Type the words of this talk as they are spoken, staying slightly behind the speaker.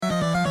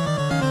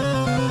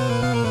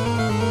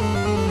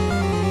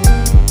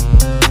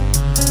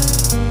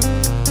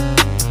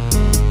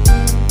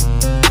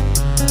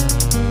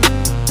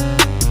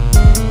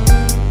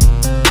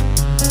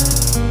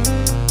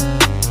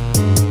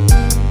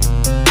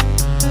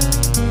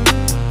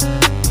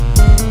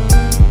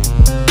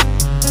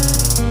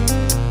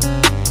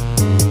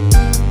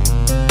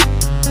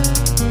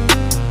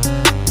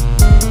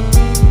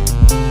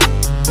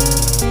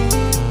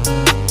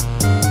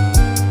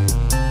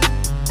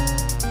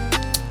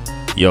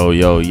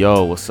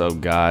Yo, what's up,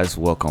 guys?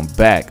 Welcome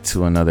back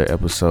to another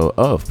episode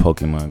of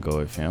Pokemon Go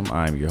FM.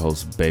 I'm your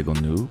host, Bagel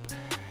Noob.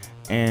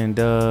 And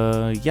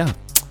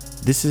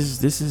this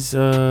is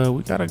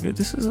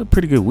a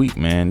pretty good week,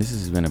 man. This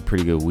has been a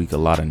pretty good week. A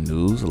lot of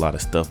news, a lot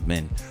of stuff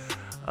been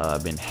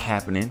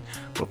happening.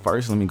 But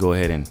first, let me go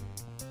ahead and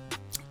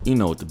you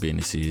know what the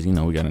business is. You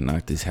know, we gotta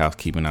knock this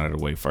housekeeping out of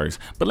the way first.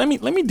 But let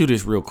me do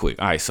this real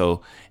quick. All right,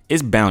 so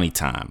it's bounty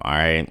time. All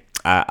right,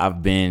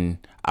 I've been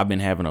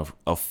having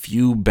a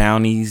few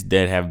bounties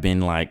that have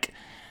been like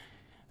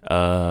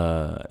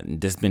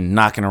that's been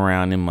knocking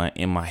around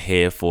in my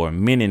head for a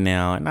minute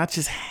now, and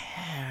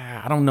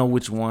I don't know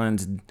which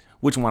one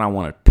I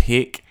want to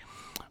pick,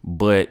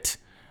 but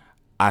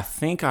I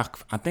think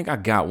I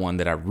got one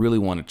that I really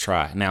want to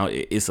try. Now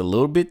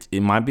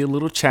it might be a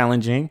little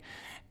challenging,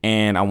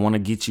 and I want to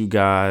get you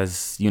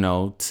guys,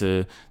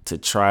 to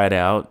try it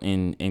out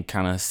and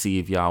kind of see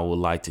if y'all would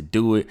like to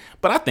do it.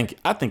 But I think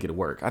it'll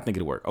work.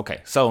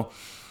 Okay, so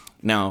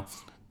now,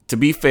 to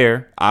be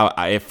fair,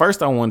 I at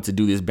first I wanted to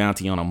do this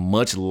bounty on a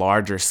much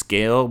larger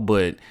scale,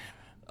 but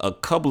a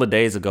couple of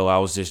days ago I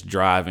was just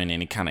driving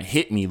and it kind of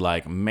hit me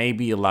like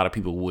maybe a lot of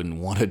people wouldn't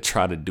want to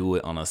try to do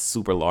it on a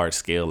super large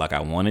scale like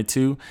I wanted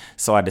to.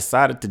 So I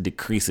decided to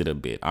decrease it a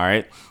bit. All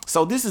right.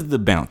 So this is the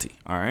bounty.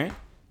 All right.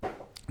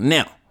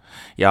 Now,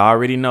 y'all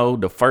already know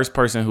the first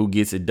person who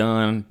gets it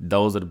done,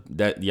 y'all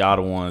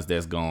the ones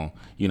that's gonna,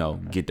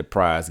 get the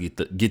prize, get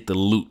the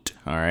loot.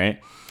 All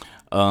right.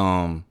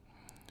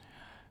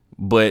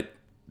 But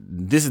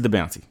this is the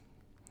bounty.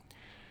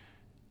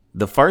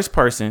 The first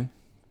person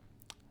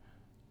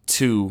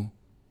to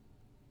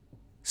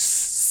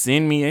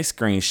send me a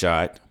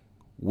screenshot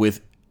with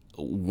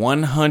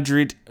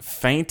 100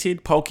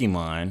 fainted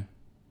Pokemon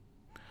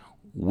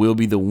will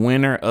be the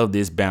winner of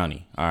this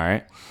bounty. All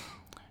right.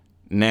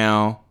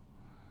 Now,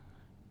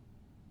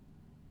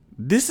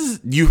 this is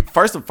the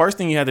first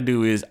thing you have to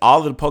do is all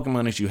of the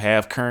Pokemon that you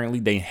have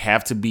currently, they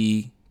have to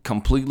be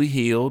completely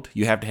healed.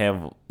 You have to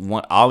have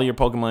all of your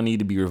Pokemon need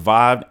to be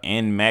revived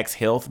and max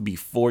health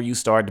before you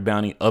start the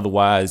bounty.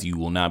 Otherwise, you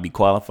will not be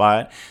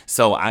qualified.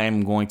 So I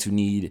am going to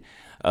need,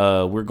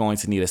 we're going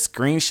to need a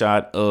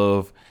screenshot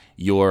of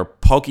your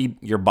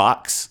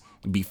box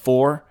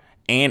before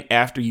and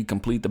after you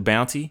complete the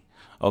bounty.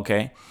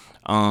 Okay.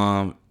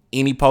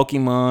 Any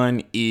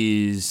Pokemon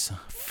is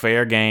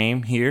fair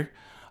game here.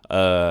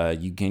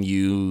 You can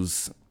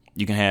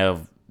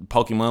have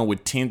Pokemon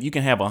with 10, you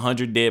can have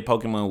 100 dead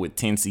Pokemon with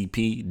 10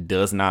 CP,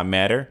 does not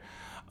matter.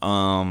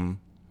 But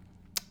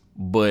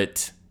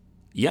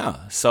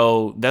yeah,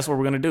 so that's what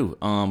we're going to do.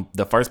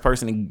 The first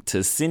person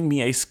to send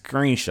me a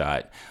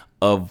screenshot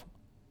of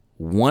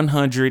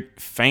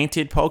 100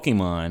 fainted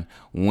Pokemon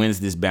wins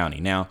this bounty.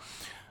 Now,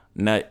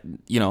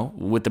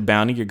 with the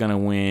bounty, you're going to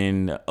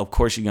win, of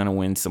course, you're going to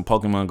win some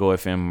Pokemon Go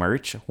FM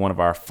merch, one of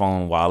our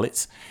phone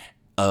wallets,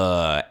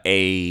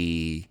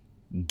 a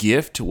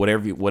gift,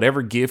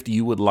 whatever gift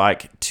you would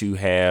like to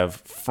have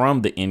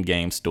from the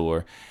in-game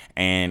store.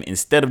 And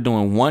instead of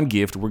doing one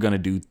gift, we're going to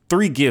do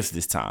 3 gifts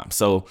this time.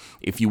 So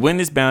if you win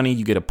this bounty,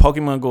 you get a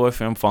Pokemon Go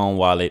FM phone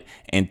wallet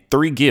and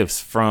 3 gifts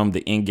from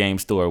the in-game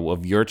store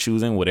of your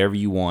choosing, whatever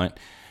you want,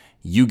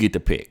 you get to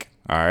pick.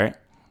 All right.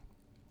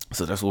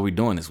 So that's what we're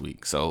doing this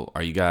week. So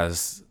are you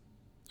guys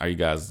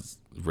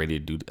ready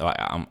to do?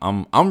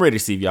 I'm ready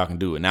to see if y'all can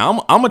do it.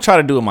 Now I'm gonna try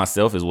to do it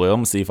myself as well.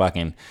 I'm gonna see if I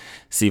can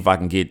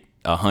get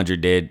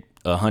 100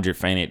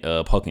 fainted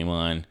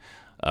Pokemon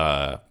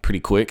pretty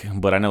quick,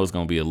 but I know it's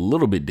gonna be a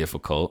little bit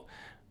difficult,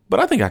 but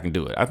I think I can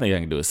do it.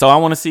 So I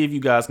want to see if you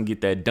guys can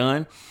get that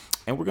done,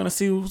 and we're gonna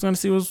see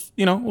what's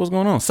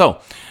going on. So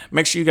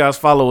make sure you guys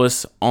follow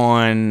us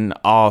on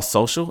all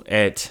social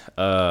at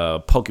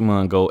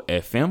Pokemon Go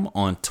FM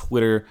on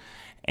Twitter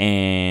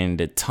and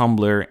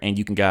Tumblr, and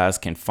you guys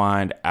can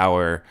find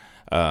our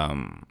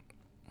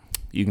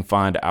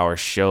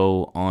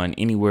show on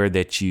anywhere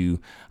that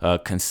you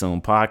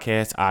consume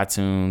podcasts,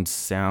 iTunes,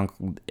 Sound,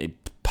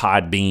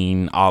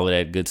 Podbean, all of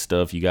that good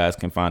stuff. You guys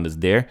can find us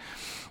there.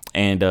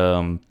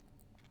 And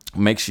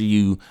make sure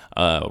you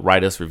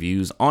write us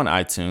reviews on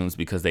iTunes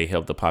because they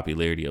help the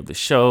popularity of the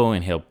show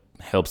and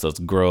helps us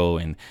grow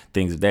and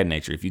things of that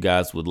nature. If you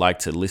guys would like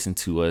to listen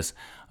to us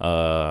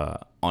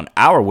on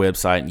our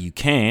website, you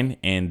can,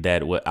 and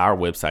what our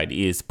website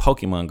is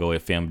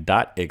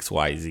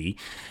PokemonGoFM.xyz.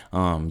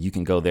 You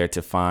can go there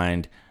to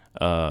find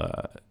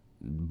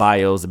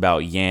bios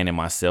about Yan and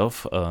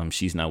myself.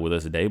 She's not with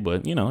us today,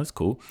 but it's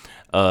cool.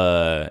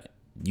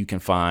 You can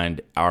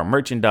find our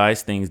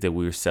merchandise, things that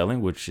we're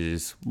selling, which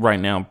is right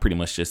now pretty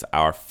much just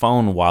our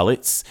phone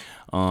wallets.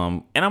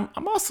 And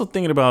I'm also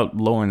thinking about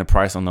lowering the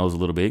price on those a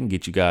little bit and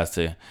get you guys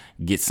to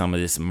get some of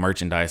this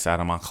merchandise out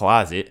of my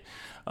closet.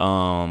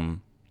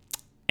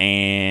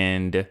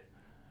 And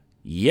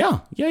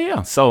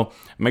yeah. So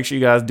make sure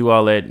you guys do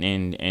all that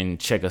and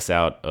check us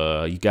out.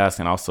 You guys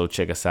can also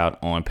check us out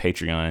on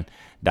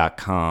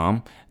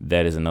Patreon.com.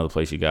 That is another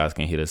place you guys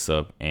can hit us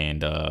up,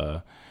 and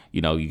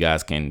you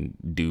guys can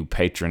do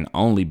patron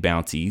only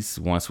bounties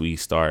once we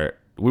start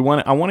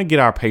I want to get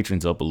our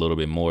patrons up a little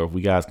bit more. If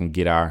we guys can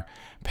get our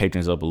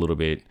patrons up a little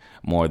bit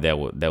more, that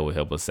would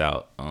help us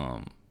out.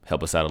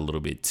 Help us out a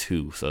little bit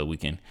too, so we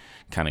can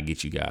kind of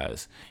get you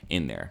guys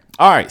in there.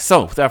 All right,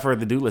 so without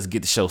further ado, let's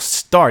get the show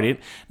started.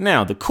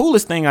 Now, the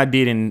coolest thing I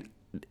did in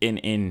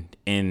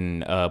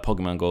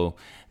Pokemon Go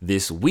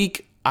this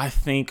week, I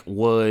think,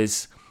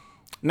 was,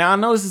 now I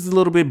know this is a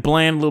little bit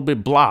bland, a little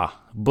bit blah,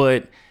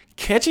 but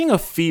catching a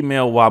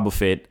female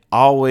Wobbuffet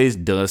always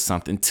does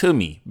something to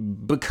me,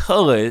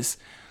 because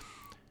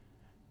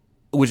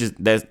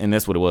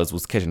that's what it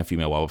was catching a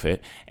female Wobbuffet.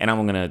 And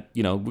I'm gonna,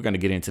 we're gonna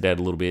get into that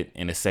a little bit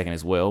in a second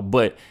as well.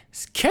 But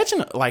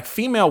catching, like,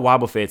 female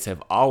Wobbuffets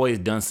have always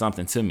done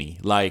something to me,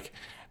 like,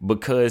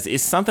 because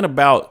it's something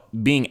about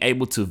being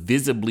able to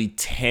visibly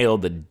tell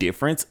the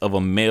difference of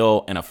a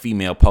male and a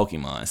female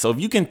Pokemon. So if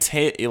you can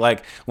tell,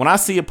 like, when I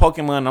see a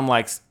Pokemon,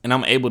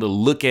 I'm able to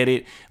look at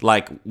it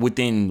like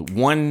within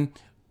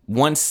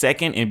one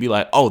second and be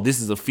like, oh,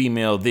 this is a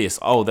female this,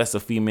 oh, that's a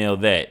female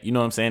that. You know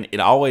what I'm saying? It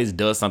always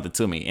does something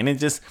to me. And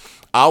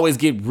I always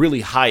get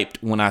really hyped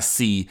when I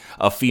see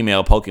a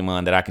female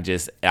Pokemon that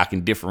I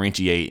can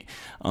differentiate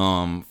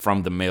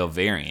from the male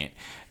variant.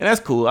 And that's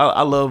cool.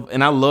 I love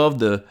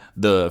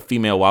the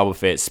female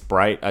Wobbuffet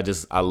sprite.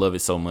 I love it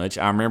so much.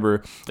 I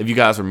remember, if you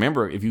guys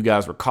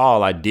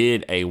recall, I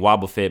did a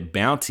Wobbuffet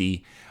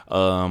bounty.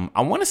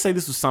 I want to say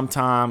this was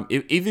sometime,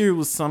 either it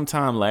was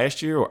sometime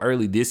last year or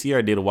early this year.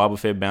 I did a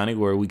Wobbuffet bounty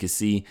where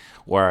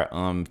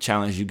I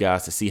challenged you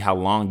guys to see how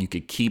long you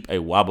could keep a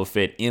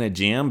Wobbuffet in a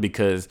gym,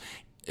 because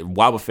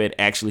Wobbuffet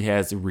actually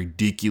has a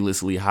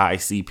ridiculously high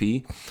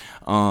CP.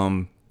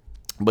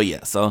 But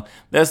yeah, so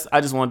I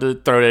just wanted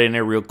to throw that in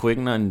there real quick.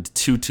 Nothing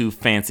too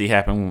fancy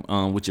happened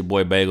with your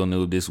boy Bagel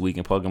Noob this week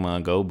in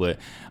Pokemon Go, but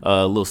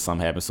a little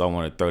something happened, so I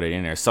wanted to throw that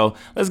in there. So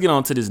let's get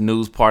on to this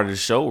news part of the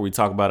show where we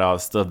talk about all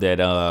the stuff that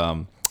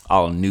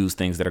all news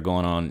things that are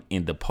going on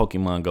in the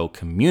Pokemon Go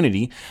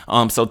community.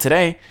 So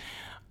today,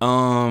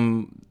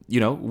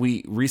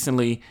 we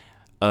recently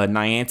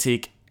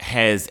Niantic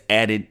has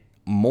added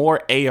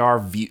more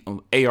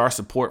AR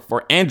support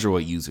for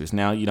Android users.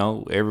 Now,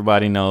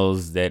 everybody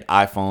knows that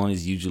Apple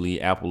is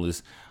usually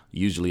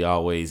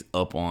always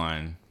up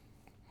on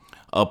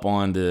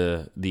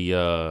the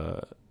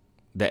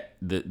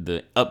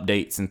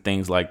updates and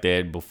things like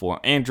that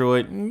before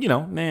Android.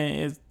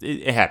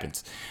 It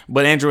happens.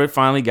 But Android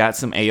finally got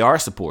some AR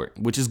support,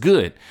 which is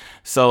good.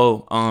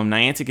 So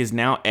Niantic is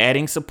now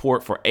adding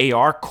support for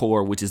AR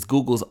Core, which is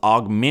Google's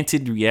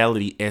augmented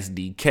reality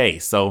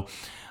SDK. So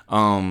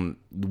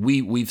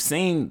we've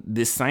seen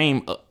this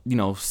same,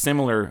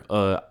 similar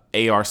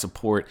AR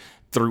support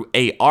through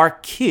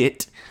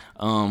ARKit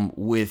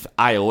with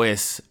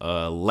iOS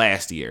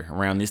last year.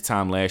 Around this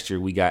time last year,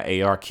 we got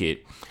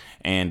ARKit,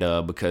 and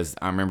because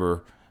I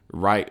remember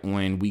right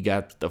when we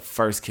got the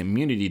first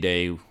community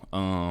day,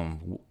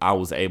 I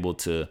was able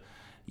to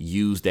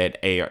use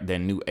that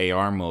new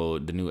AR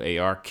mode, the new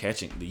AR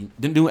catching,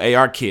 the new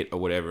ARKit or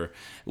whatever,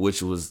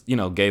 which was,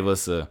 gave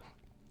us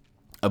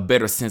a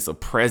better sense of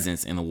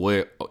presence in the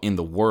world, in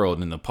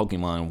the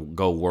Pokemon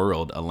Go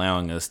world,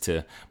 allowing us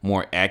to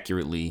more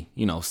accurately,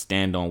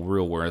 stand on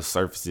real world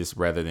surfaces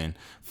rather than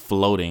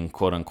floating,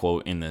 quote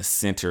unquote, in the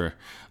center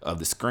of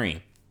the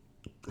screen.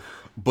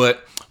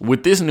 But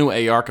with this new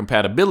AR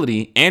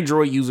compatibility,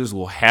 Android users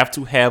will have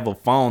to have a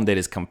phone that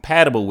is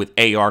compatible with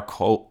AR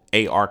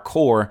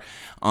Core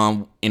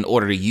in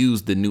order to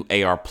use the new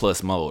AR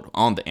Plus mode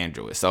on the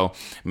Android. So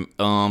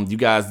you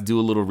guys do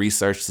a little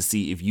research to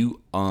see if you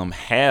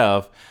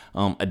have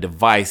a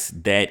device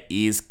that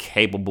is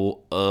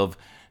capable of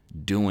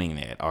doing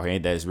that. All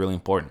right, that is really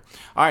important.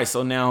 All right,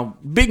 so now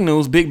big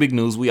news.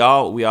 We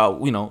all,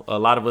 a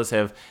lot of us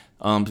have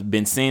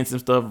been seeing some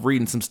stuff,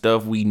 reading some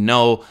stuff. We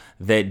know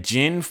that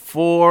Gen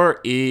 4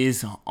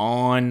 is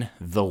on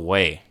the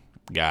way,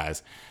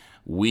 guys.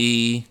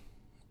 We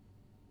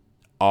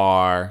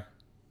are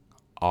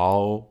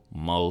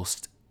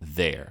almost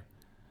there.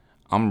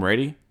 I'm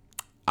ready.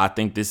 I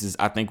think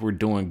we're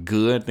doing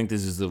good. I think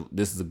this is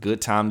a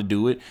good time to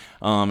do it.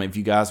 If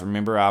you guys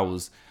remember, I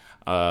was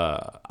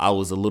a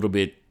little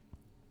bit,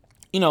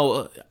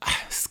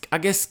 I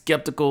guess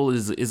skeptical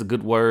is a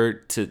good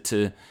word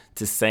to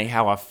say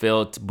how I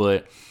felt,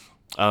 but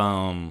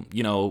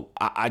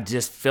I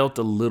just felt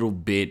a little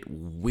bit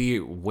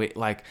weird,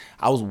 like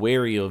I was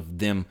wary of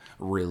them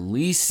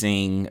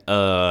releasing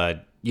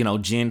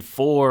Gen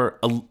 4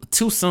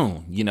 too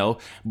soon,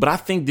 but I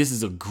think this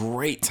is a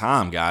great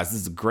time, guys.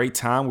 This is a great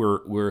time.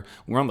 We're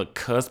on the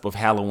cusp of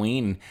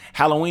Halloween.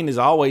 Halloween has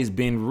always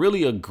been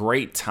really a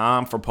great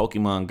time for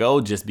Pokemon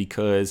Go, just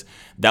because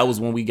that was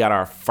when we got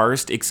our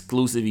first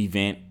exclusive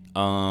event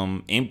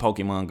in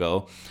Pokemon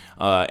Go.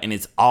 And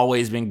it's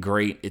always been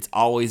great. It's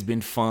always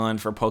been fun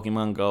for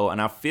Pokemon Go.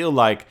 And I feel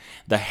like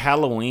the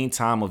Halloween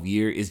time of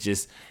year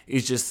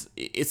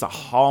it's a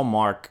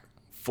hallmark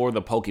for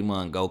the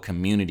Pokemon Go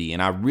community.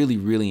 And I really,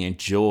 really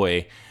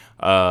enjoy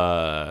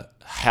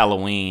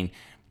Halloween.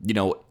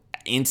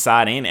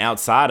 inside and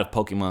outside of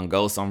Pokemon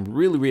Go. So I'm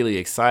really, really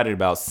excited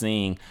about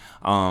seeing,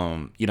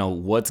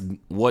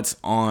 what's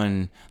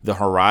on the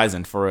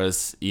horizon for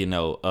us,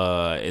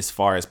 as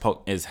far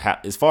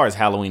as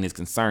Halloween is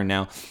concerned.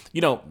 Now,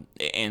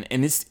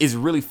 and this is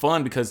really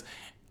fun because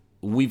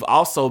we've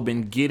also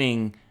been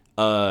getting,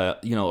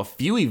 a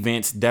few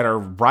events that are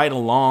right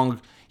along,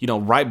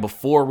 right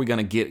before we're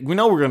going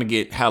to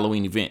get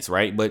Halloween events,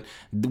 right? But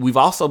we've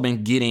also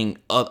been getting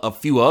a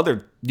few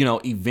other,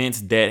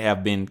 events that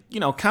have been,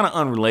 kind of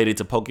unrelated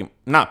to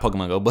not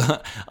Pokemon Go,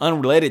 but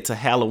unrelated to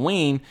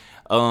Halloween,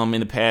 in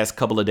the past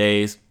couple of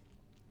days.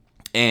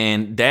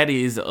 And that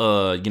is,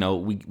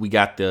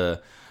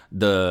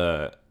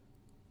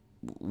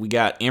 we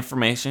got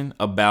information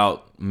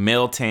about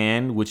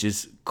Meltan, which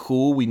is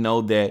cool. We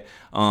know that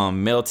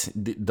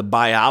the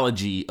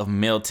biology of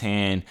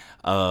Meltan,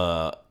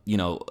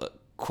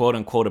 quote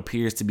unquote,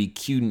 appears to be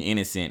cute and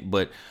innocent.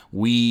 But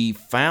we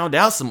found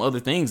out some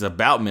other things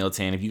about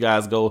Meltan. If you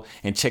guys go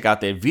and check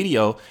out that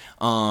video,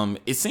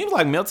 it seems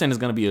like Meltan is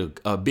going to be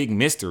a big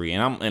mystery,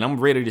 and I'm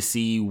ready to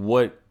see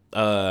what.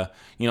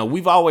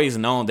 We've always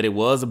known that it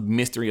was a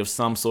mystery of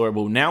some sort,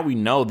 but now we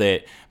know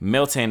that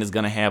Meltan is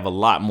going to have a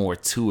lot more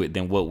to it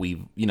than what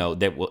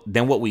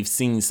we've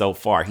seen so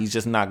far. He's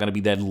just not going to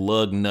be that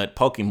lug nut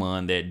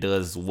Pokemon that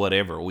does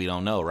whatever we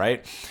don't know,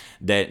 right?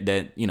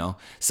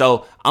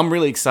 So I'm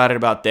really excited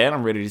about that.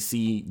 I'm ready to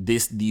see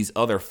these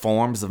other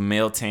forms of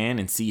Meltan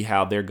and see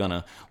how they're going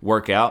to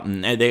work out.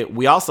 And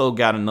we also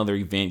got another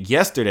event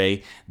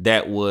yesterday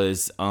that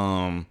was,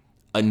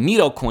 a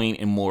Nidoqueen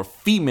and more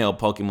female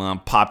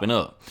Pokemon popping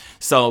up.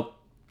 So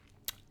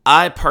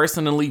I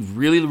personally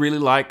really, really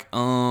like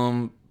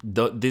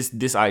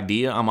this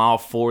idea. I'm all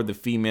for the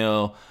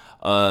female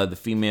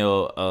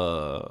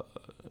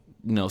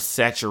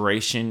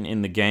saturation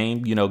in the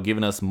game,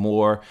 giving us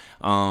more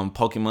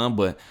Pokemon.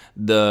 But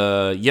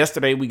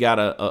yesterday we got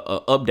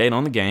a update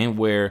on the game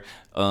where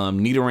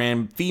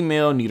Nidoran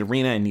female,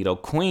 Nidorina, and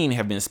Nidoqueen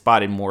have been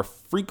spotted more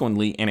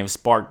frequently and have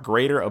sparked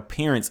greater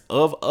appearance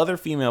of other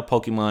female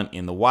Pokemon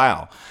in the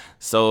wild.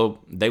 So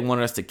they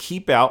wanted us to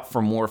keep an eye out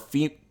for more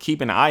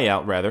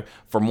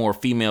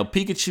female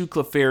Pikachu,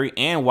 Clefairy,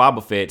 and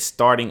Wobbuffet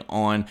starting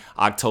on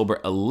October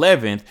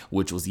 11th,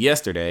 which was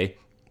yesterday.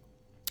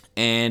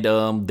 And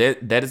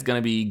that is going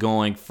to be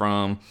going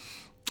from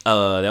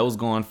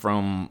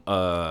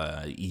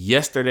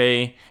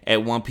yesterday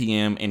at 1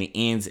 p.m. and it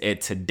ends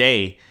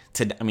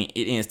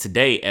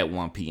today at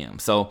 1 p.m.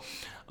 So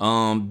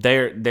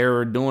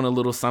they're doing a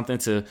little something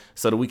so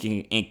that we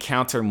can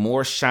encounter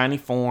more shiny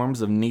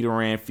forms of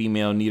Nidoran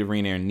female,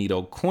 Nidorina, and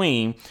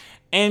Nidoqueen.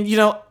 And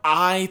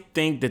I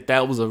think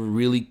that was a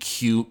really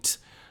cute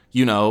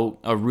little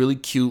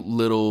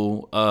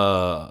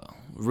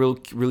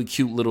really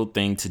cute little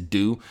thing to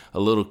do,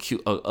 a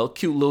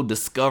cute little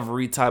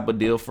discovery type of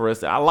deal for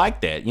us. I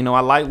like that. I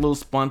like little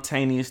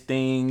spontaneous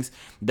things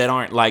that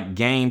aren't like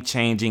game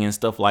changing and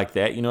stuff like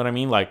that. You know what I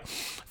mean? Like,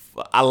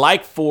 I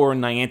like for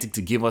Niantic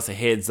to give us a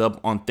heads up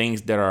on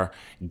things that are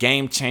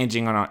game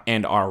changing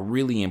and are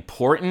really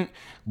important.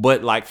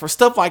 But like for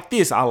stuff like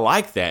this, I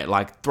like that.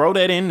 Like, throw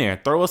that in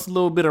there. Throw us a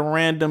little bit of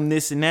random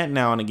this and that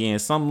now and again.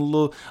 A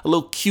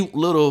little cute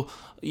little,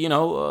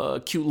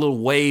 a cute little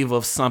wave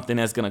of something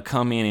that's gonna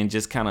come in and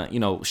just kind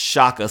of,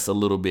 shock us a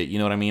little bit. You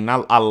know what I mean?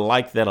 I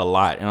like that a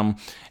lot,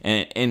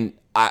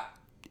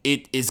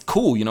 it is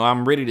cool.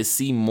 I'm ready to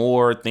see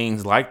more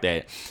things like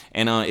that.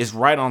 And it's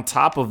right on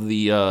top of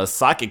the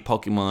Psychic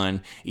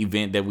Pokemon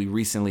event that we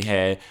recently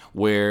had,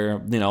 where,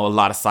 a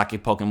lot of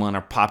Psychic Pokemon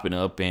are popping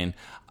up. And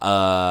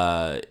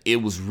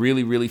it was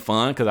really, really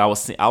fun because I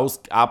was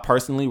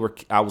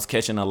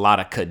catching a lot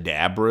of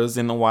Kadabras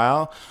in the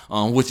wild,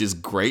 which is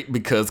great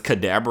because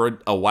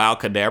a wild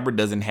Kadabra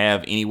doesn't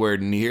have anywhere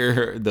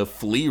near the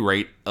flea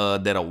rate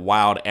that a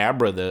wild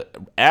Abra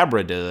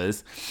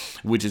does,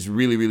 which is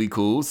really, really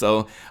cool.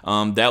 So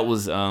that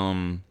was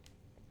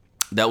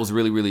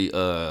really, really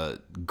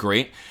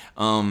great.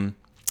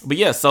 But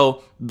yeah,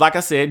 so like I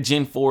said,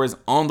 Gen 4 is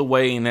on the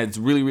way, and that's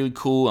really, really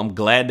cool. I'm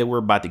glad that we're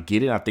about to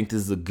get it. I think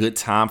this is a good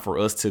time for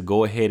us to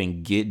go ahead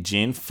and get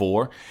Gen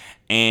 4.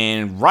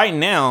 And right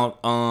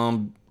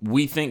now,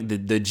 we think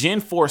that the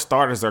Gen 4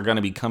 starters are going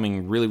to be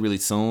coming really, really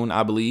soon,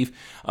 I believe.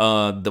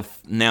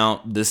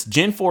 This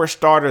Gen 4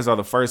 starters are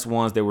the first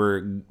ones that we're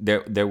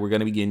going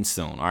to be getting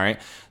soon, all right?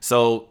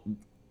 So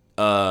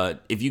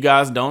if you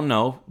guys don't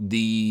know,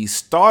 the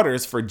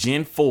starters for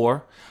Gen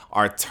 4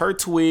 are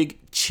Turtwig,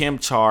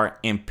 Chimchar,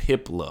 and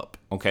Piplup,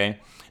 okay?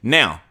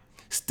 Now,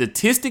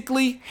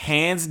 statistically,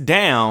 hands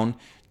down,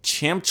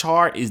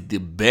 Chimchar is the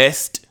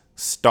best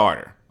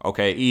starter,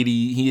 okay?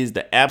 He is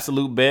the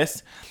absolute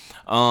best.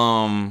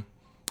 I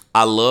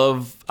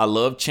love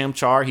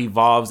Chimchar. He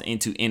evolves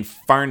into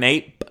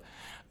Infernape.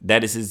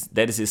 That is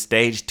his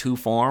stage 2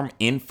 form,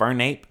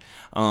 Infernape.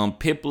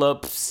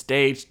 Piplup's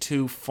stage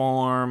 2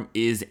 form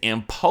is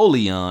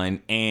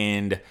Empoleon,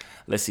 and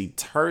let's see,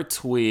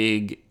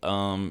 Turtwig,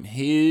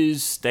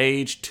 his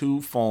stage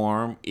 2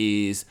 form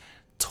is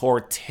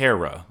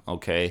Torterra,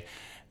 okay?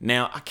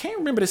 Now, I can't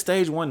remember the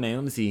stage 1 name.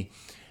 Let me see.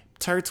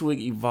 Turtwig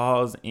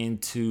evolves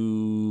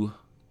into.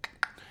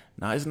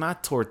 No, it's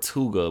not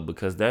Tortuga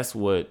because that's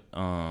what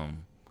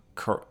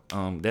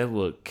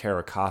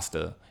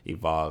Carracosta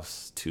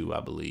evolves to, I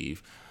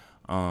believe.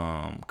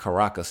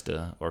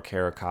 Carracosta or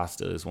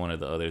Carracosta is one of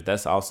the others.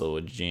 That's also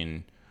a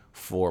Gen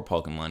 4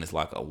 Pokemon. It's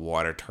like a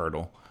water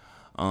turtle.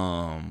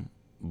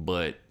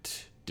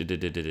 But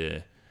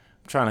I'm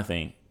trying to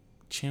think.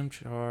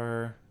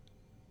 Chimchar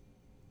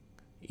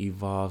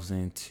evolves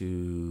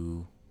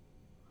into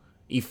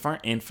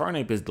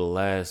Infernape is the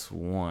last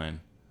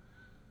one.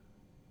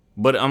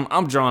 But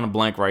I'm drawing a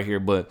blank right here.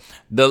 But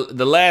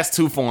the last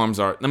two forms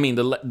are. I mean,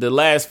 the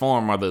last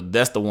form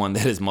that's the one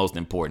that is most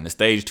important. The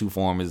stage 2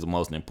 form is the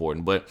most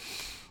important. But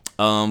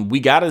we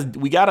got a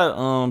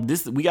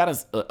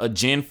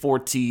Gen 4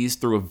 tease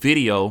through a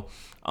video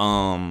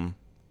from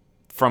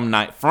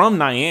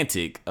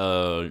Niantic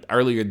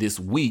earlier this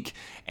week,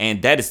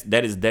 and that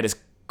is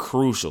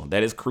crucial.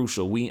 That is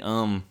crucial. We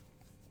Gen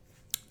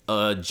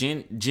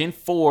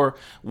 4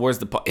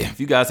 was if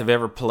you guys have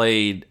ever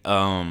played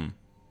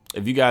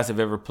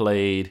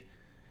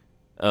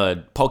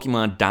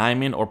Pokemon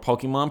Diamond or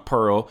Pokemon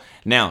Pearl.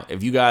 Now,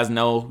 if you guys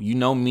know, you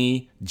know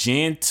me,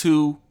 Gen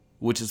 2,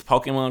 which is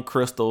Pokemon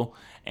Crystal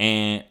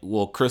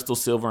Crystal,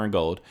 Silver, and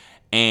Gold.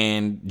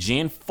 And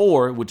Gen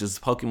 4, which is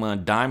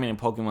Pokemon Diamond and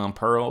Pokemon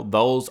Pearl,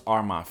 those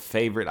are my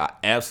favorite. I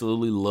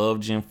absolutely love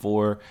Gen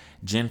 4.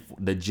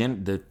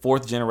 The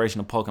fourth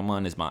generation of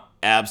Pokemon is my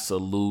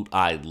absolute.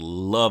 I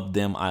love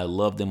them. I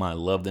love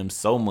them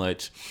so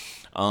much.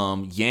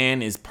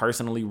 Yan is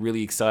personally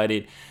really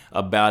excited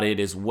about it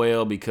as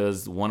well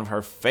because one of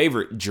her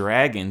favorite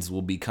dragons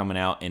will be coming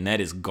out, and that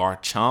is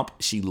Garchomp.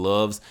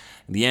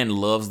 Yan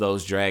loves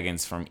those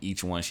dragons from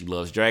each one. She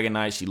loves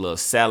Dragonite, she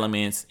loves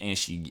Salamence, and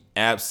she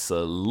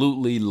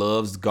absolutely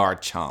loves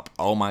Garchomp.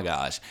 Oh my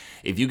gosh.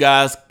 If you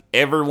guys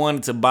ever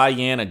wanted to buy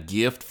Yan a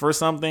gift for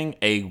something,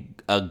 a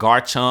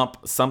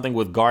Garchomp, something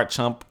with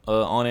Garchomp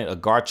on it, a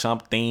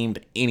Garchomp themed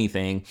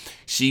anything,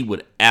 she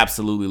would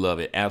absolutely love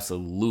it.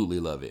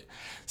 Absolutely love it.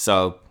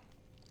 So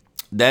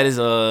that's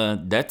what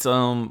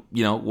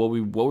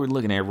we're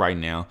looking at right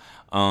now.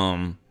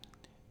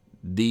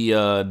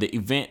 The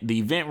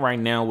event right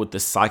now with the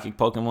psychic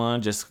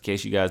Pokemon, just in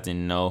case you guys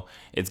didn't know,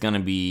 it's gonna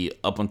be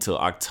up until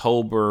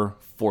October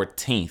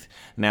 14th.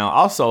 Now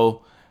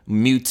also,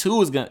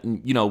 Mewtwo is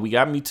gonna, we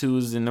got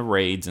Mewtwo's in the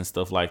raids and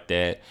stuff like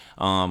that.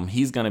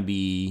 He's gonna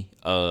be,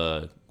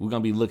 we're gonna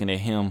be looking at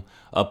him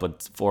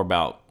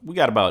we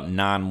got about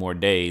 9 more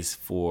days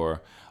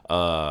for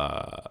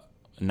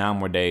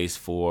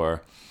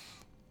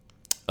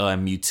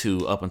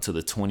Mewtwo up until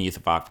the 20th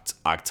of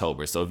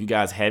October. So if you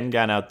guys hadn't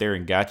gotten out there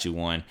and got you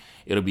one,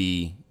 it'll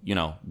be,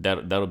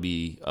 that'll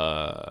be,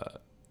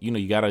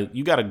 you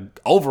gotta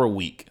over a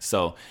week.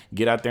 So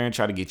get out there and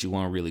try to get you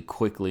one really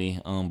quickly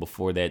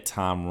before that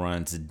time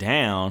runs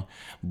down.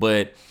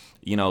 But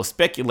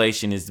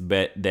speculation is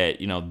that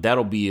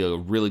that'll be a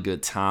really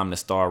good time to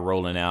start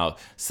rolling out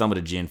some of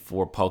the Gen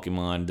 4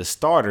 Pokemon, the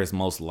starters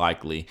most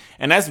likely.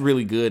 And that's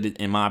really good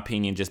in my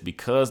opinion, just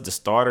because the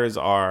starters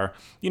are,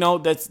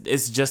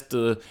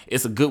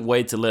 it's a good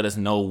way to let us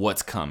know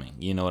what's coming.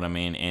 You know what I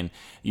mean? And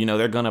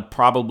they're gonna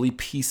probably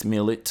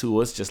piecemeal it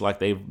to us just like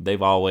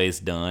they've always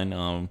done.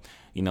 A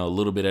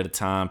little bit at a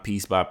time,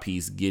 piece by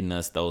piece, getting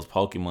us those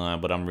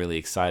Pokemon. But I'm really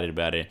excited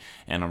about it,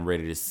 and I'm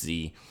ready to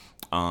see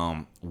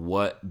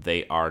what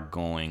they are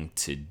going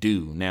to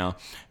do. Now,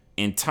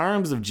 in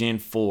terms of Gen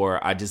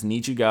 4, I just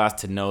need you guys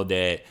to know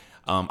that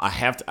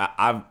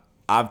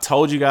I've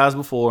told you guys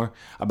before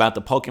about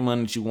the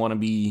Pokemon that you want to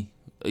be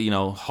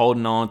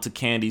holding on to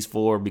candies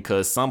for,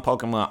 because some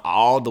Pokemon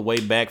all the way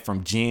back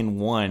from Gen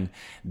 1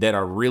 that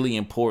are really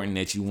important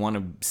that you want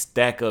to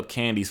stack up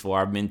candies for.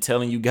 I've been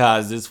telling you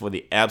guys this for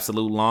the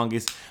absolute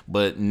longest,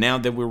 but now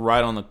that we're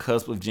right on the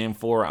cusp of Gen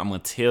 4, I'm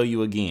going to tell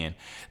you again.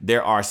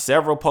 There are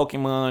several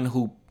Pokemon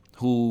who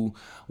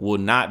will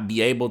not be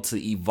able to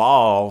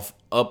evolve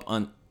up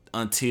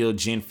until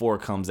Gen 4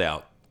 comes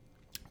out.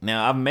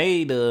 Now, I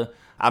made a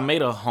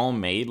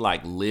homemade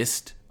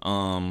list,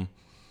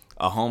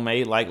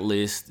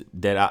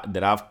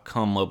 that I've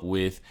come up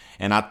with,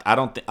 and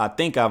I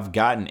think I've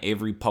gotten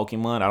every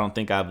Pokemon. I don't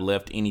think I've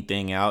left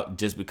anything out,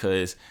 just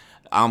because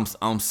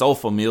I'm so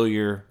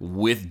familiar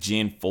with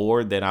Gen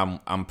 4 that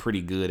I'm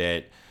pretty good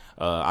at.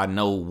 I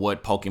know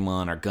what old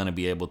Pokemon are gonna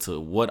be able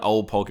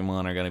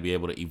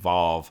to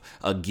evolve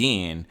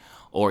again,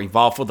 or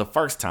evolve for the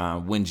first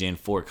time when Gen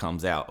 4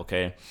 comes out.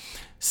 Okay,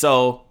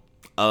 so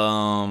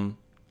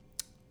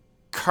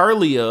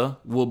Kirlia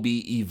will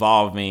be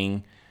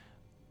evolving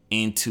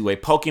into a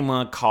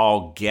Pokemon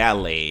called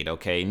Gallade.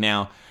 Okay,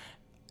 now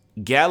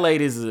Gallade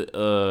is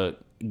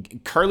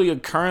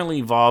Kirlia currently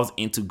evolves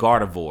into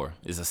Gardevoir.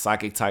 It's a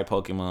psychic type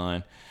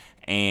Pokemon,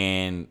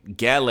 and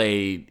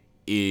Gallade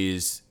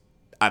is,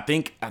 I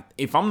think,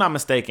 if I'm not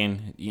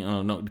mistaken,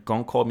 no,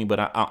 don't quote me,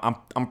 but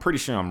I'm pretty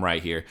sure I'm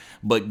right here.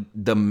 But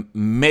the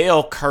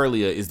male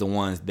Kirlia is the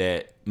ones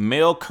that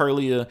male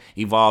Kirlia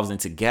evolves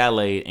into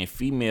Gallade, and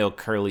female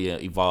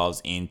Kirlia evolves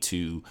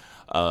into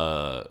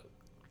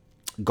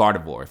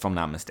Gardevoir, if I'm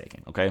not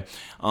mistaken. Okay.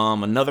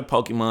 Another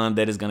Pokemon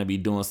that is going to be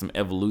doing some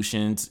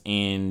evolutions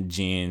in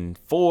Gen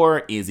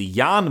 4 is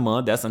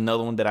Yanma. That's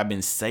another one that I've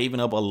been saving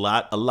up a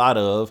lot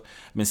of.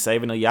 I've been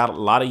saving a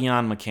lot of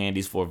Yanma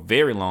candies for a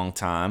very long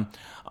time.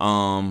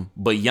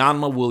 But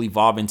Yanma will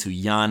evolve into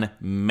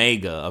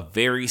Yanmega, a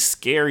very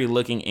scary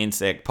looking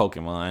insect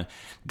Pokemon.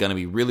 Gonna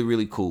be really,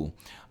 really cool.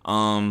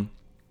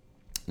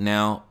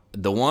 Now,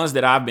 the ones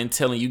that I've been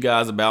telling you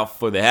guys about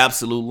for the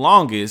absolute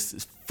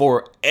longest,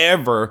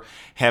 forever,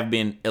 have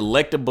been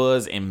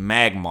Electabuzz and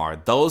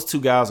Magmar. Those two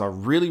guys are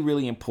really,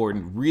 really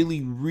important,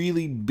 really,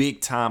 really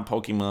big time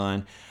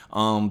Pokemon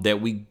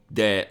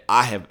that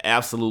I have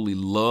absolutely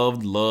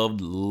loved,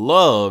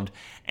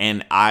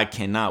 and I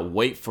cannot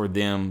wait for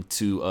them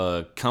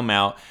to come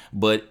out.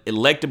 But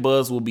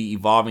Electabuzz will be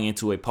evolving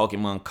into a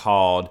Pokemon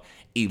called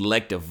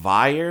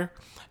Electivire,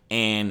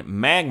 and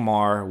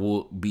Magmar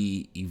will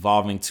be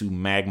evolving to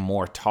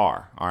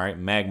Magmortar. All right,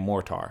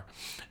 Magmortar.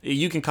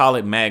 You can call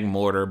it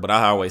Magmortar, but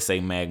I always say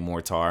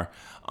Magmortar.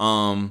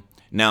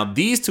 Now,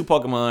 these two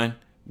Pokemon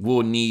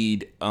will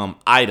need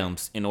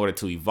items in order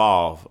to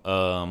evolve.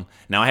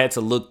 Now, I had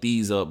to look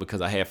these up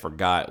because I had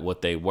forgot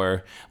what they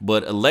were.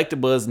 But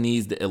Electabuzz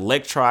needs the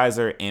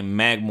Electrizer, and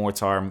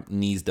Magmortar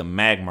needs the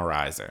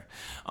Magmarizer.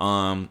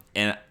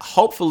 And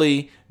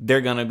hopefully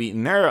they're gonna be.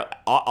 And there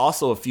are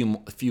also a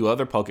few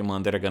other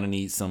Pokemon that are gonna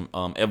need some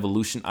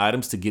evolution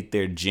items to get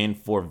their Gen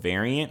 4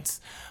 variants.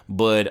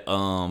 But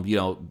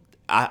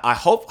I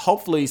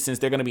hopefully, since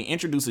they're going to be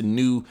introducing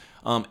new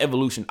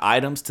evolution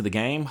items to the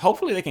game,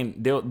 hopefully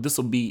this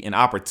will be an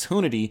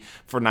opportunity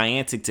for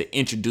Niantic to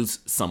introduce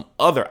some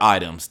other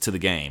items to the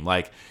game,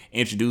 like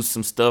introduce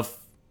some stuff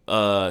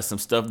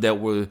that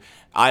were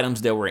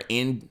items that were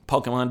in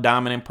Pokemon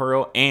Diamond and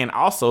Pearl, and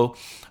also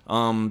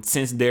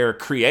since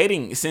Nintendo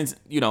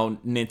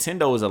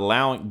is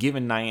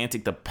giving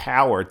Niantic the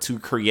power to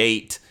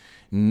create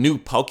new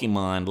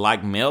Pokemon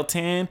like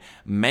Meltan,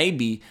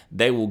 maybe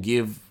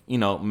Niantic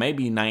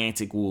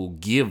will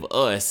give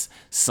us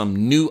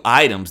some new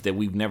items that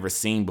we've never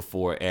seen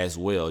before as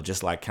well,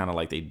 just kind of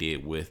like they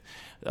did with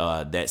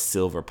that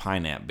silver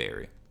pineapple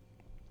berry.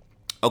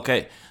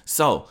 Okay,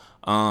 so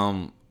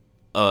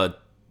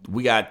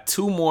we got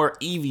two more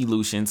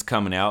evolutions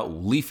coming out: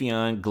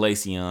 Leafeon,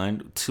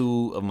 Glaceon,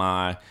 two of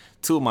my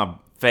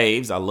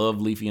faves. I love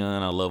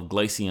Leafeon. I love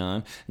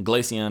Glaceon.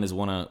 Glaceon is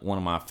one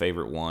of my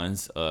favorite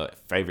ones,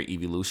 favorite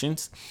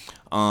evolutions.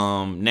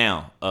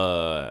 Now,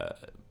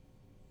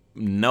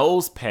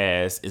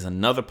 Nosepass is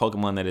another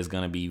Pokemon that is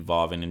going to be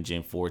evolving in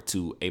Gen 4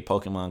 to a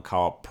Pokemon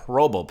called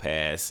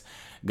Probopass.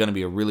 Going to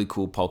be a really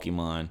cool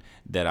Pokemon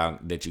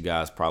that you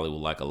guys probably will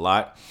like a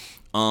lot.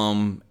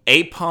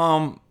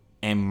 Aipom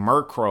and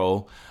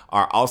Murkrow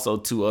are also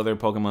two other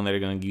Pokemon that are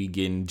going to be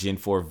getting Gen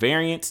 4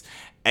 variants.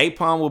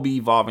 Aipom will be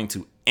evolving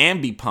to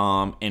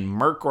Ambipom, and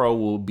Murkrow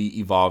will be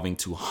evolving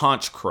to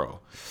Honchkrow.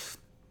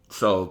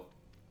 So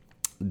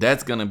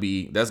that's gonna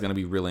be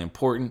really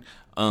important.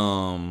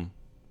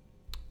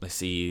 Let's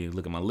see,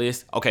 look at my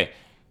list. Okay,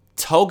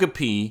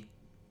 Togepi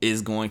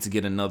is going to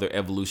get another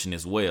evolution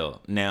as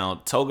well.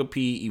 Now,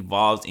 Togepi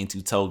evolves into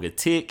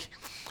Togetic,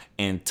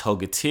 and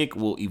Togetic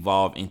will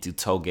evolve into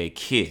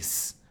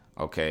Togekiss.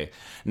 Okay,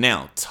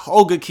 now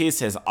Togekiss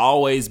has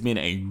always been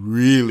a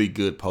really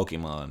good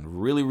Pokemon,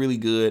 really, really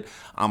good.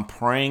 I'm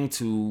praying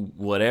to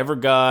whatever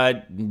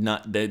god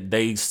that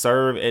they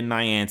serve at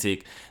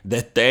Niantic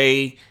that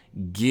they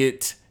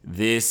get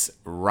this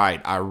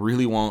right. I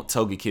really want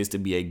Togekiss to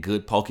be a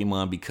good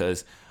Pokemon,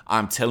 because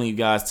I'm telling you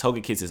guys,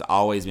 Togekiss has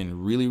always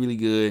been really, really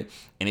good,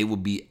 and it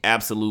would be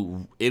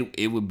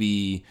it would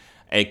be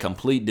a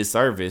complete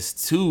disservice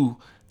to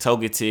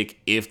Togetic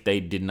if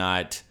they did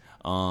not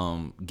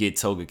get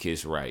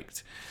Togekiss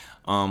right.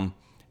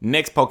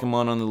 Next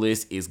Pokemon on the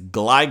list is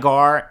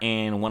Gligar,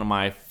 and one of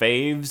my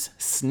faves,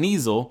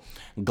 Sneasel.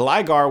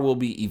 Gligar will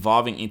be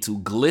evolving into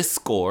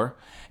Gliscor,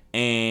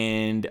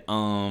 and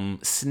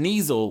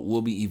Sneasel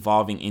will be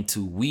evolving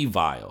into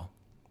Weavile.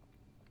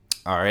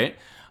 All right.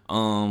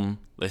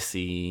 Let's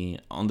see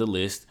on the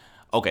list.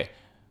 Okay.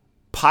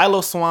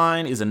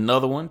 Piloswine is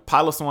another one.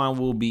 Piloswine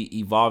will be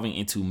evolving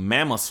into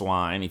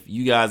Mamoswine. If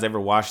you guys ever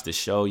watched the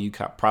show, you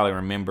probably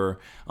remember.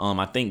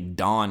 I think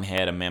Dawn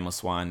had a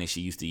Mamoswine that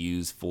she used to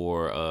use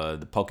for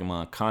the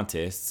Pokemon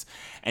contests.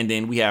 And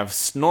then we have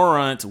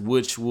Snorunt,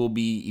 which will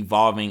be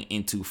evolving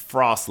into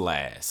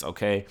Frostlass.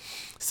 Okay,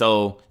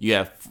 so you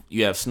have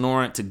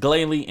Snorunt to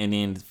Glalie, and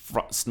then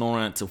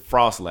Snorunt to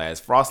Frostlass.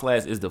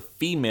 Frostlass is the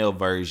female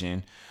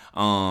version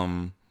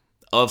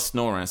of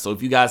Snorunt. So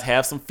if you guys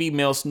have some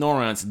female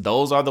Snorunts,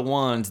 those are the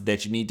ones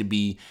that you need to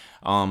be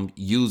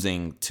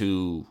using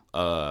to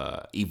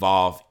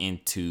evolve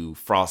into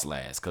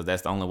Frostlass, because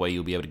that's the only way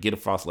you'll be able to get a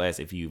Frostlass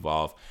if you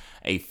evolve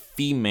a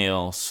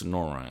female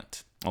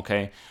Snorunt.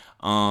 Okay.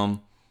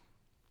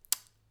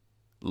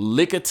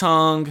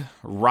 Lickitung,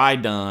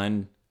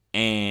 Rhydon,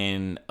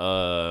 and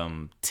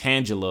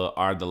Tangela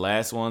are the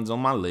last ones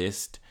on my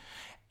list.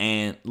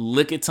 And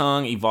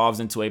Lickitung evolves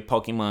into a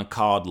Pokemon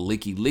called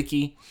Licky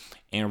Licky.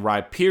 and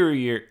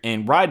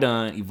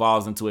Rhydon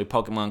evolves into a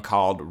Pokemon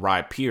called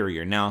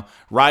Rhyperior. Now,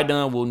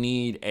 Rhydon will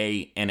need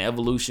an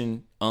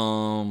evolution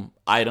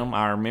item.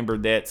 I remember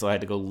that, so I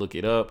had to go look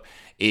it up.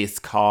 It's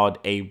called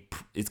a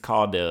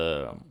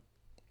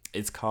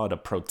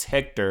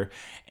Protector,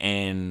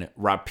 and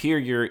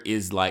Rhyperior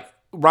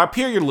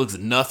looks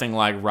nothing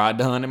like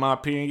Rhydon in my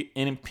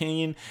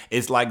opinion.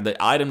 It's like the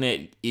item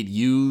that it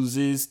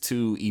uses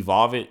to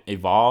evolve.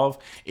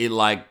 It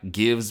like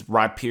gives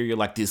Rhyperior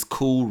like this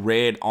cool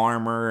red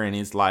armor, and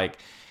it's like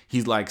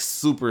he's like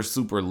super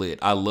super lit.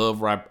 I love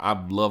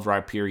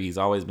Rhyperior. He's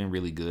always been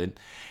really good.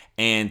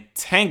 And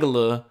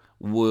Tangela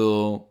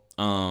will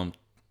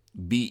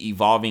be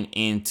evolving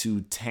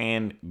into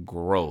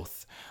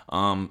Tangrowth.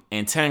 And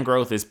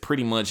Tangrowth is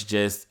pretty much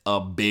just a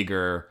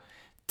bigger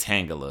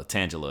Tangela.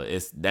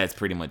 That's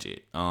pretty much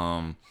it.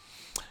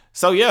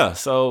 So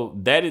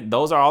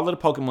those are all of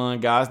the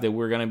Pokemon, guys,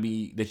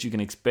 that you can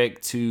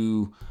expect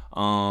to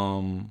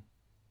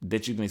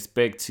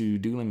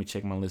do. Let me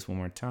check my list one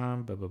more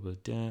time.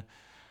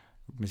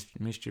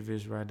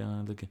 Mischievous,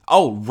 Rhydon, looking.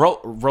 Oh,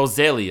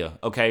 Roselia.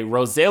 Okay,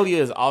 Roselia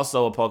is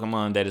also a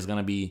Pokemon that is going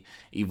to be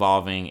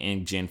evolving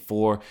in Gen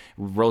 4.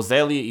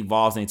 Roselia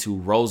evolves into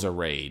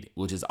Roserade,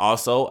 which is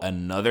also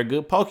another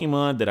good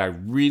Pokemon that I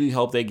really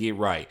hope they get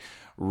right.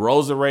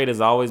 Roserade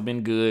has always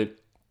been good.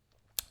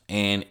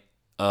 And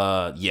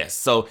yes,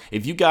 so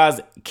if you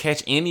guys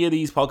catch any of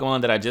these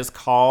Pokemon that I just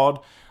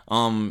called,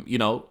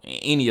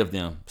 any of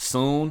them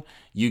soon,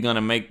 you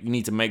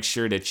need to make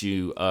sure that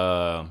you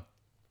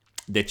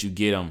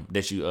get them,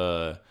 that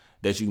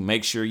you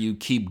make sure you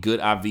keep good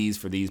IVs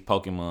for these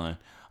Pokemon.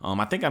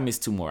 I think I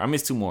missed two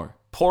more.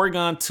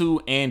 Porygon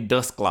 2 and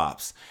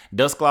Dusclops.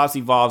 Dusclops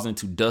evolves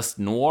into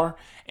Dusknoir,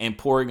 and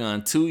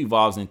Porygon 2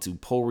 evolves into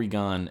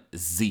Porygon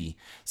Z.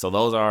 So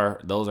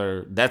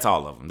that's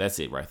all of them. That's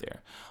it right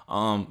there.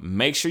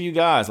 Make sure you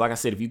guys, like I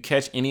said, if you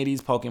catch any of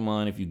these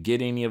Pokemon, if you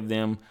get any of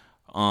them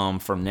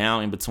from now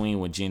in between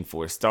when Gen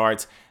 4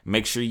 starts,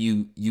 make sure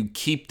you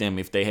keep them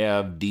if they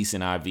have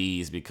decent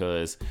IVs,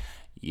 because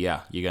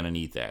yeah, you're gonna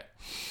need that.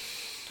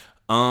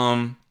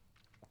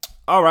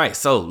 All right,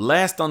 so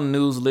last on the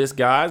news list,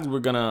 guys, we're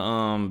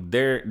gonna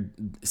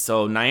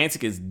So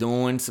Niantic is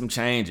doing some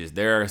changes.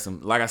 There are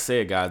some, like I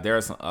said, guys, there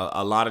are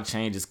a lot of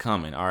changes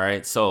coming. All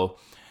right, so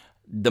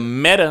the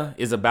meta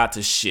is about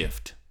to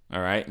shift.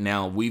 All right,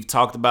 now we've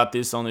talked about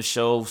this on the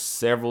show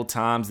several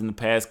times in the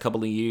past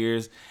couple of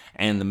years,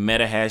 and the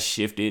meta has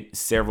shifted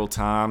several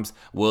times.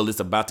 Well, it's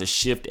about to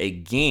shift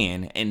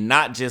again, and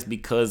not just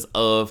because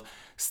of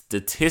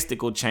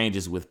statistical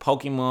changes with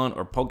Pokemon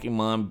or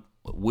Pokemon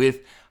with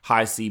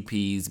high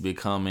CPs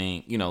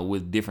becoming,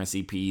 with different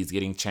CPs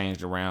getting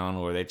changed around,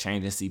 or they're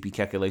changing CP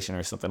calculation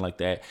or something like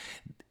that.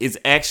 It's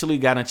actually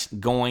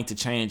going to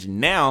change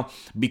now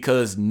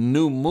because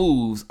new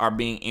moves are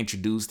being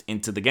introduced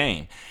into the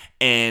game.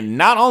 And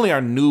not only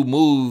are new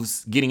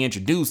moves getting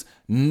introduced,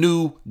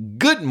 new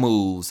good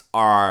moves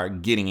are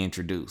getting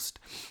introduced.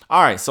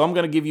 All right, so I'm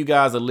going to give you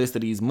guys a list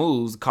of these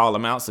moves, call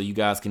them out so you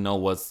guys can know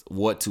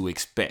what to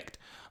expect.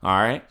 All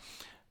right.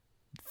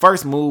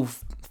 First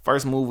move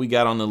we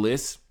got on the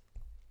list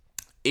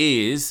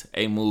is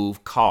a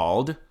move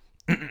called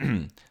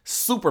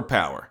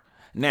Superpower.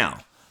 Now,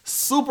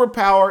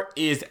 Superpower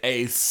is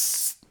a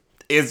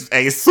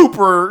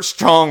super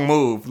strong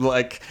move,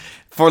 like,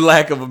 for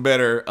lack of a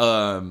better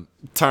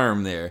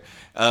term there.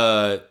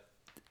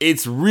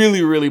 It's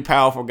really, really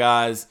powerful,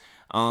 guys.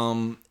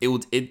 It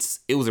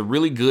was a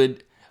really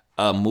good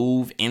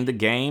move in the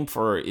game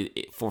for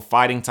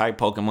fighting type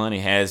Pokemon.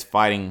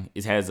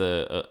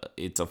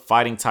 It's a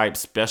fighting type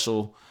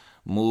special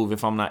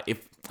move.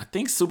 I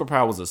think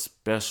Superpower was a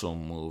special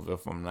move,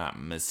 if I'm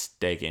not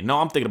mistaken. No,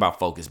 I'm thinking about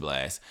Focus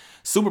Blast.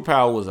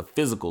 Superpower was a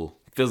physical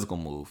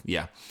move.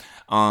 Yeah.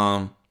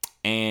 And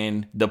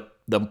the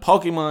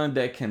Pokemon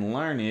that can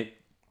learn it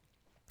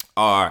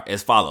are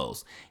as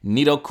follows: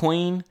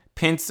 Nidoqueen,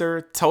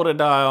 Pinsir,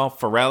 Totodile,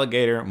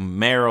 Feraligatr,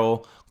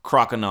 Marill,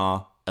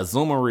 Croconaw,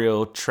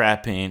 Azumarill,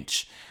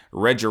 Trapinch,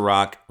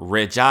 Regirock,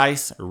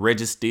 Regice,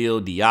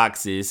 Registeel,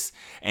 Deoxys,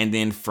 and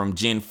then from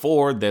Gen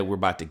 4 that we're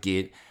about to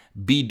get,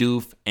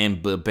 Bidoof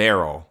and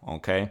Bibarel.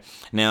 Okay,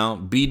 now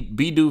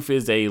Bidoof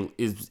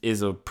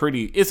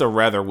is a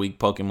rather weak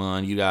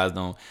Pokemon. You guys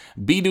don't.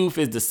 Bidoof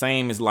is the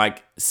same as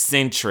like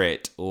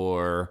Sentret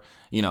or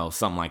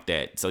something like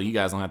that. So you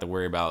guys don't have to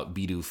worry about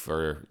Bidoof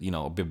or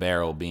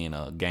Bibarel being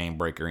a game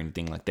breaker or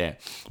anything like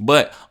that.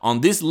 But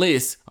on this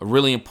list,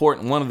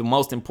 one of the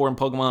most important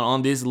Pokemon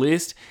on this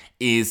list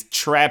is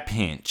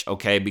Trapinch.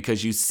 Okay,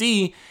 because you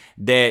see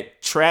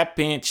that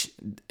Trapinch,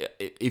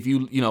 if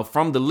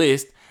from the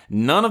list,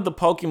 none of the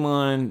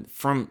Pokemon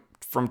from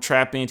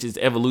Trapinch's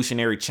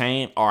evolutionary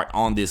chain are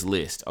on this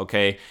list,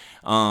 okay?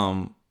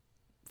 Flygon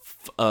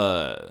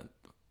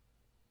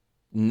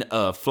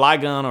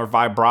or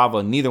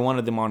Vibrava, neither one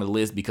of them on the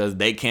list because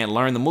they can't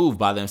learn the move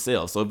by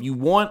themselves. So if you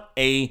want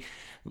a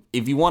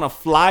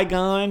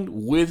Flygon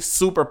with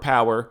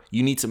Superpower,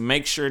 you need to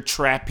make sure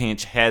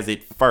Trapinch has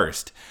it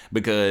first,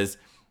 because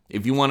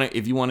if you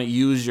wanna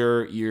use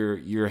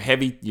your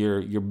heavy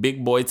your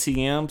big boy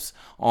TMs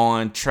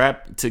on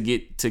trap to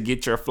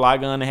get your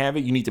Flygon to have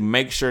it, you need to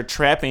make sure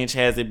Trapinch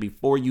has it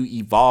before you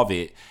evolve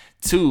it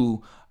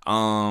to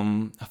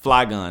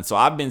Flygon. So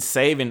I've been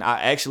saving.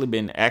 I actually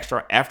been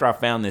extra after I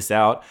found this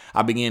out.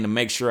 I began to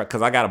make sure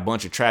because I got a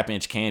bunch of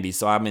Trapinch candies.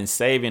 So I've been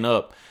saving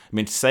my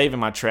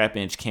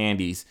Trapinch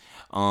candies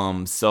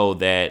so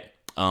that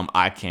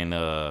I can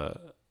I've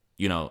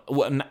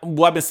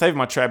been saving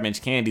my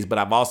Trapinch candies, but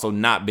I've also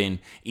not been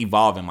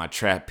evolving my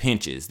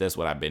Trapinches. That's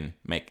what I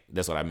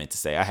meant to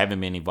say. I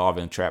haven't been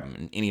evolving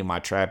any of my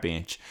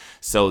Trapinch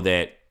so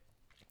that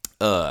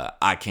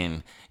I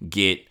can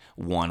get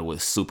one with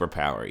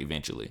superpower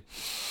eventually.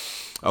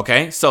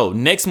 Okay, so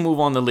next move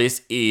on the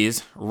list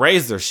is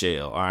Razor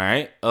Shell. All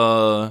right,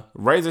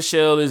 Razor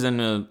Shell is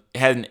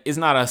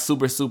not a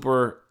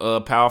super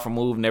powerful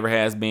move. Never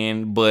has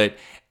been, but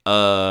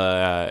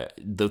the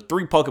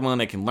 3 Pokemon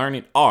that can learn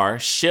it are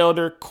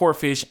Shelder,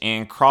 Corphish,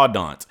 and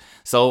Crawdaunt.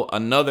 So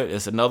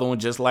it's another one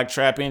just like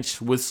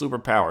Trapinch with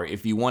superpower.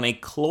 If you want a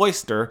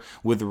Cloyster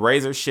with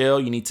Razor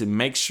Shell, you need to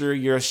make sure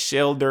your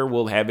Shelder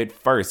will have it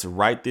first.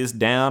 Write this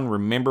down.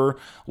 Remember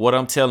what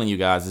I'm telling you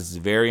guys. This is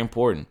very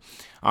important.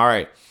 All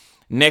right.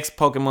 Next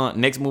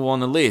move on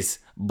the list,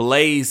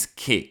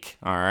 Blaziken.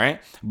 All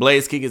right.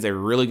 Blaziken is a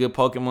really good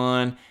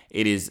Pokemon.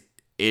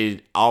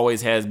 It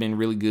always has been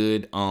really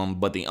good.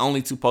 But the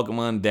only 2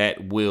 Pokemon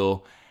that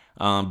will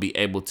be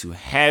able to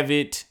have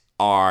it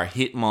are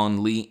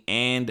Hitmonlee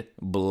and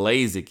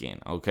Blaziken.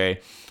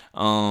 Okay.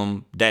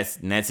 That's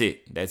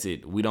it. That's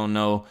it. We don't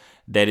know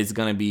that it's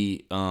gonna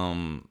be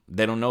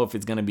they don't know if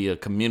it's gonna be a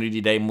community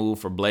day move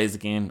for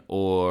Blaziken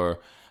or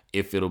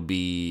if it'll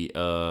be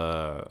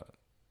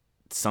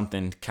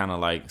something kind of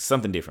like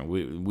something different.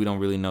 We don't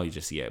really know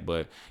just yet,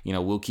 but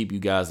we'll keep you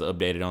guys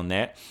updated on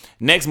that.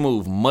 Next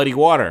move, Muddy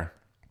Water.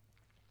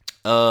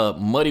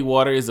 Muddy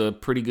Water is a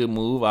pretty good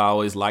move. I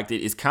always liked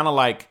it. It's kind of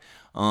like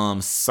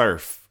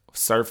Surf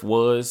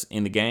was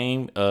in the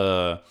game.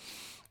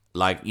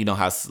 Like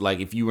how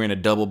like if you were in a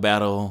double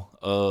battle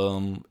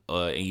and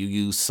you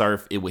use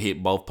Surf, it would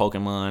hit both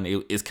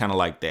Pokemon. It's kind of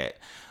like that.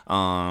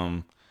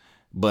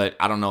 But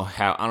I don't know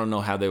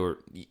how they were.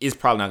 It's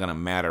probably not gonna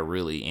matter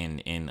really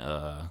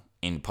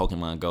in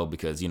Pokemon Go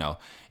because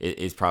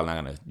it's probably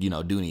not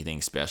gonna do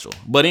anything special.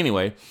 But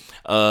anyway,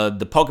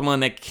 the Pokemon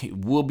that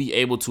will be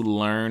able to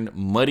learn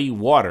Muddy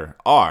Water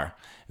are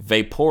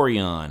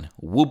Vaporeon,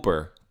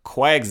 Wooper,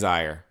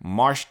 Quagsire,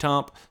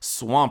 Marshtomp,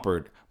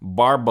 Swampert,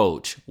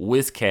 Barboach,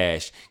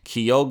 Whiscash,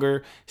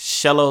 Kyogre,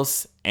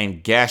 Shellos,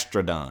 and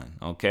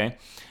Gastrodon. Okay.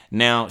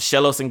 Now,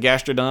 Shellos and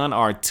Gastrodon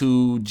are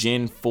 2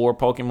 Gen 4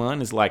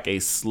 Pokemon. It's like a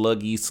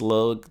sluggy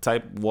slug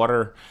type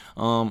water.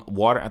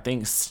 I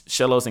think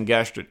Shellos and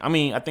Gastrodon.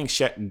 I think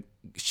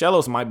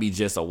Shellos might be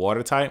just a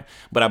water type,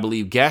 but I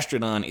believe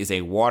Gastrodon is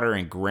a water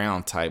and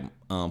ground type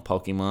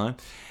Pokemon.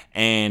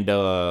 And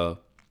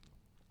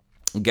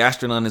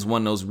Gastrodon is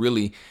one of those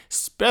really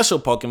special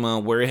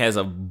Pokemon where it has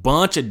a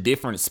bunch of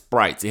different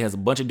sprites. It has a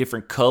bunch of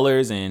different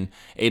colors and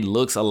it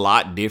looks a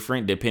lot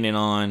different depending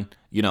on,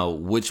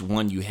 which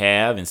one you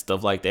have and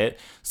stuff like that.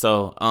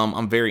 So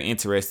I'm very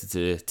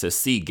interested to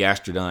see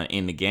Gastrodon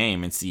in the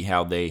game and see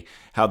how they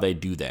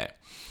do that.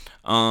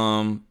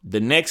 The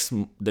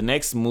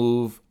next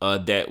move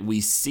that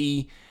we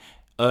see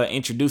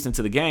introduced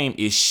into the game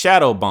is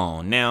Shadow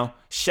Bone. Now,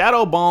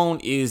 Shadow Bone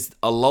is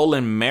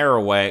Alolan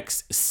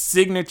Marowak's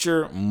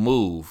signature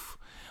move.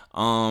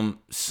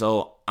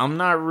 So I'm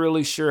not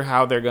really sure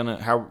what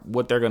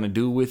they're gonna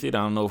do with it. I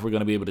don't know if we're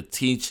gonna be able to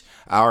teach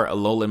our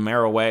Alolan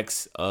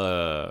Marowaks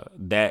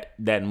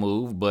that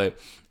move, but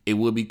it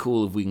would be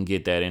cool if we can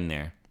get that in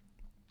there.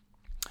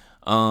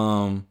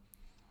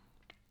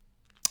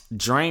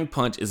 Drain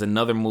Punch is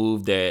another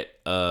move that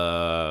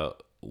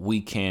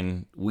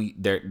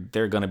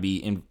they're gonna be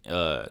in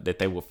that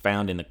they were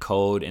found in the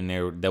code and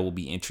that will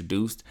be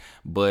introduced,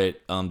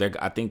 but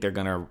I think they're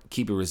gonna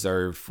keep it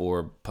reserved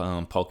for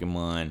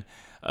Pokemon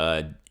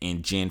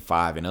in Gen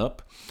 5 and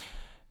up.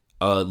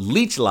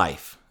 Leech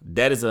Life.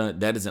 That is an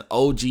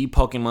OG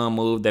Pokemon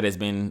move that has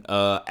been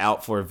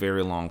out for a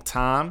very long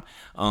time.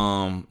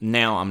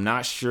 Now I'm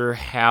not sure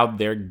how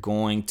they're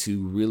going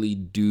to really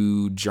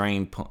do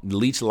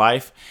Leech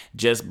Life,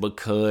 just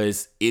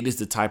because it is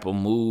the type of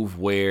move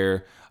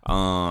where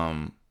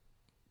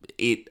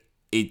it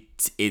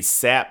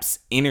saps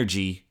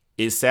energy.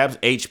 It saps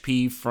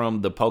HP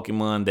from the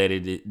Pokemon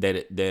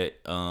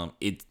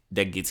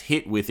that gets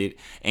hit with it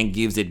and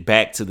gives it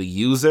back to the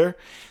user.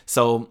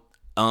 So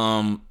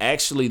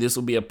actually this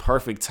will be a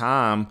perfect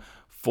time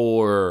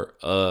for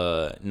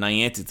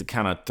Niantic to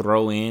kind of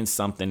throw in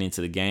something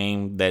into the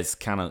game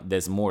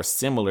that's more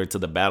similar to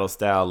the battle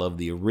style of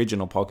the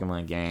original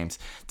Pokemon games,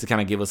 to kind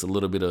of give us a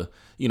little bit of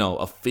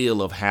a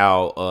feel of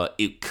how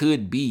it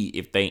could be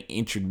if they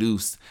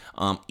introduced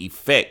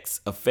effects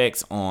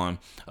on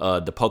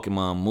the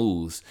Pokemon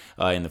moves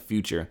in the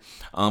future.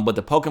 But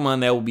the Pokemon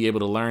that will be able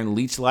to learn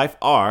Leech Life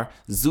are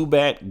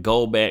Zubat,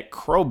 Golbat,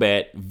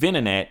 Crobat,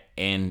 Venonat,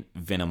 and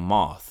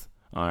Venomoth.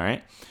 All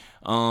right.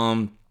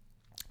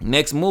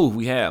 Next move,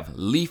 we have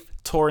Leaf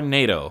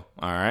Tornado.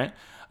 All right.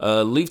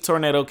 Leaf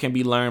Tornado can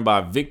be learned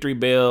by Victory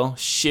Bell,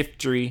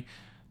 Shiftry,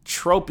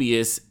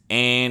 Tropius,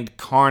 and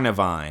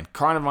Carnivine.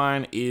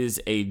 Carnivine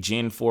is a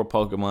Gen 4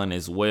 Pokemon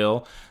as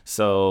well,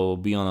 so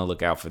be on the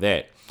lookout for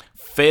that.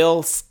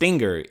 Fail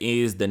Stinger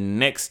is the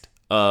next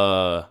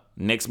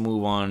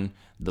move on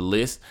the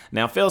list.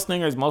 Now, Fail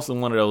Stinger is mostly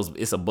one of those.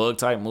 It's a bug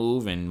type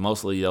move, and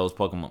most of the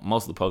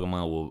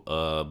Pokemon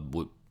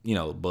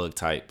will bug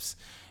types.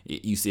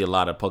 You see a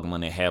lot of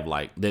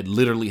Pokemon that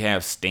literally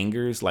have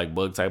stingers, like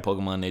bug type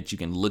Pokemon that you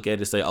can look at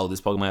and say, oh, this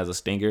Pokemon has a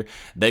stinger.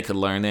 They could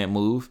learn that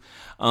move.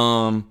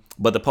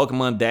 But the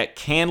Pokemon that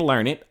can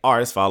learn it are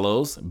as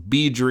follows: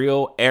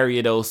 Beedrill,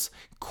 Ariados,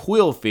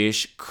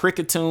 Quillfish,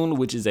 Kricketune,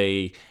 which is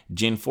a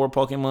Gen 4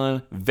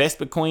 Pokemon,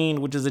 Vespiquen,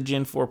 which is a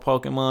Gen 4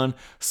 Pokemon,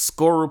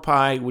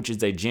 Skorupi, which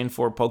is a Gen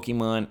 4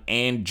 Pokemon,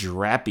 and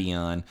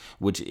Drapion,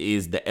 which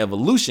is the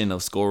evolution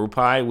of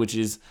Skorupi, which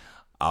is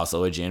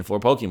also a Gen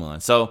 4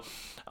 Pokemon. So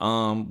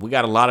we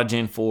got a lot of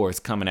Gen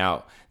 4s coming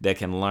out that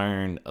can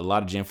learn, a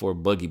lot of Gen 4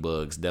 buggy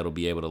bugs that'll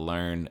be able to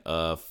learn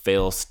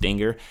Fail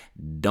Stinger.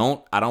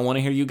 I don't want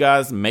to hear you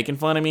guys making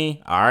fun of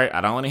me. All right,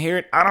 I don't want to hear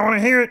it.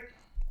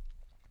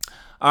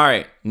 All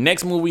right,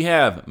 next move we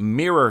have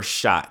Mirror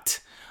Shot.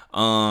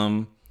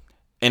 And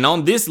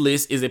on this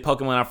list is a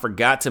Pokemon I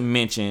forgot to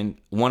mention,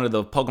 one of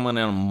the Pokemon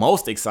that I'm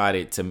most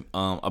excited to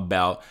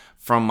about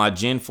from my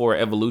Gen 4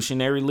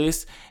 evolutionary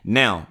list.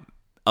 Now,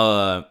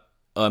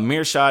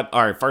 Mirror Shot.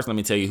 All right, first let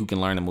me tell you who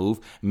can learn the move.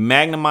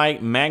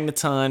 Magnemite,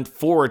 Magneton,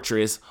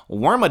 Forretress,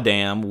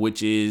 Wormadam,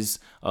 which is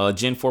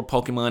Gen 4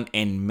 Pokemon,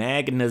 and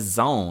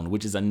Magnezone,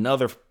 which is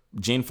another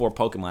Gen 4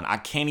 Pokemon. I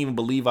can't even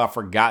believe I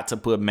forgot to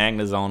put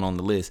Magnezone on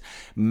the list.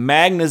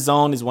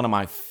 Magnezone is one of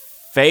my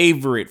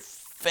favorite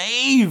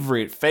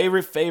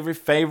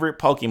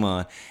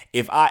Pokemon.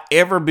 If I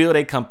ever build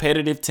a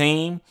competitive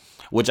team,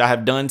 which I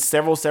have done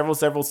several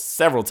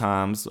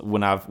times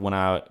when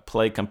I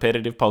play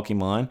competitive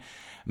Pokemon,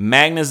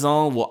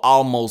 Magnezone will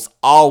almost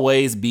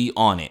always be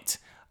on it.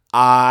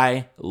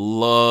 I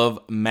love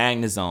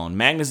Magnezone.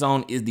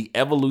 Magnezone is the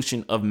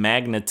evolution of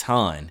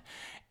Magneton,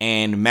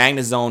 and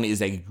Magnezone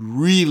is a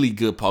really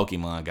good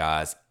Pokemon,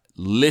 guys.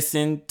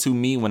 Listen to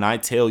me when I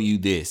tell you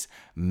this.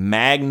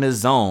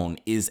 Magnezone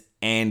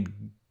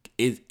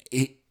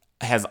it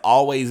has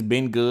always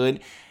been good,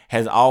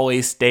 has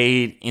always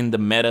stayed in the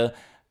meta.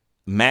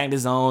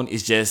 Magnezone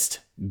is just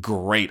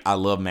great. I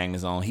love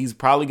Magnezone. He's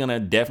probably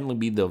gonna definitely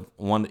be the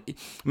one.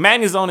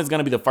 Magnezone is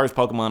gonna be the first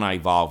Pokemon I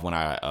evolve when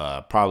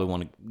I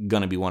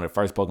gonna be one of the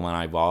first Pokemon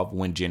I evolve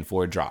when Gen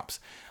 4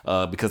 drops.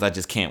 Because I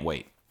just can't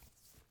wait.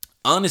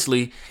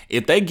 Honestly,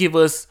 if they give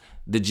us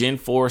the Gen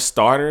 4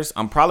 starters,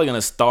 I'm probably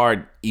gonna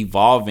start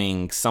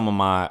evolving some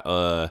of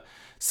the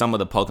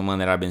Pokemon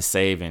that I've been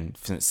saving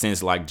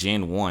since like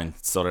Gen 1,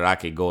 so that I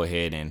could go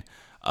ahead and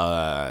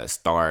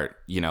start,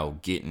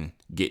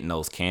 getting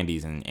those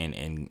candies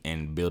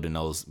and building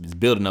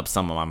up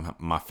some of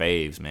my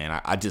faves,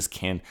 man.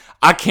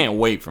 I can't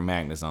wait for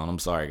Magnezone. I'm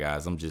sorry,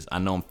 guys. I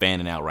know I'm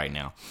fanning out right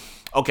now.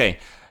 Okay,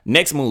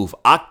 next move,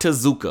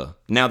 Octazooka.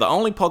 Now, the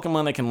only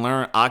Pokemon that can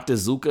learn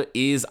Octazooka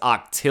is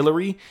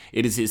Octillery.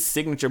 It is his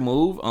signature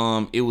move.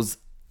 It was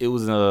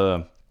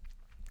a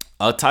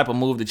type of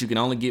move that you can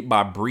only get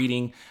by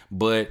breeding,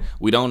 but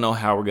we don't know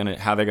how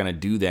they're gonna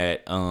do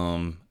that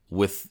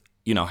with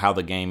how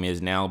the game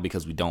is now,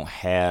 because we don't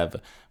have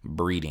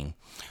breeding.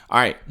 All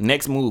right,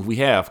 next move we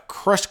have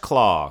Crush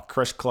Claw.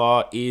 Crush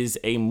Claw is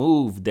a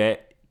move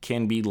that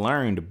can be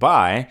learned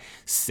by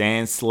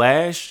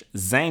Sandslash,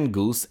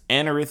 Zangoose,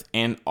 Anorith,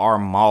 and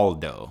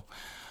Armaldo.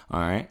 All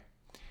right.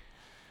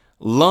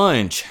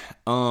 Lunge.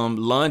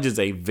 Lunge is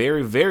a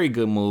very, very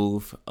good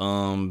move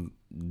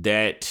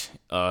that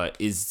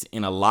is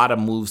in a lot of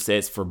move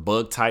sets for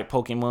bug type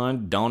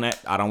Pokemon.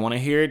 I don't want to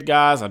hear it,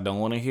 guys. I don't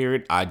want to hear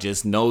it. I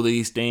just know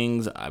these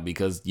things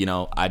because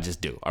I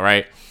just do. All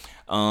right.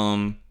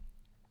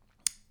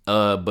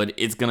 But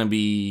it's gonna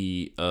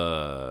be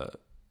I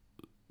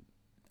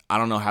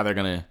don't know how they're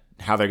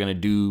gonna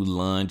do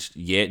Lunge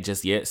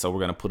just yet. So we're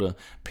gonna put a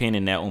pin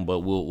in that one, but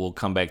we'll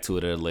come back to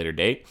it at a later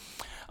date.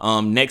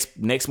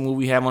 Next move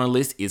we have on the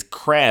list is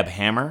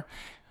Crabhammer.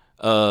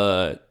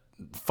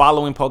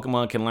 Following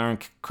Pokemon can learn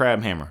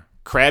Crabhammer: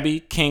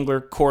 Krabby,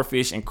 Kingler,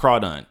 Corphish, and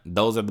Crawdaunt.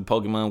 Those are the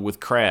Pokemon with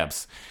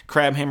crabs.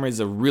 Crabhammer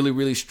is a really,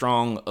 really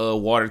strong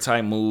water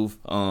type move.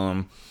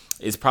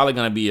 It's probably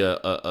gonna be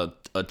a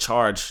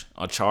charge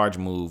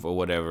move or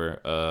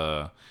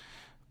whatever,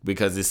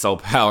 because it's so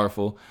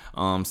powerful.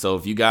 So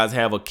if you guys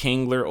have a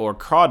Kingler or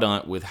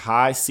Crawdaunt with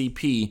high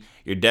CP,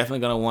 you're definitely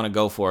gonna want to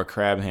go for a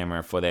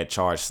Crabhammer for that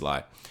charge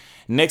slot.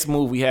 Next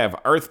move we have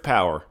Earth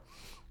Power.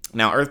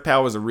 Now, Earth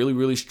Power is a really,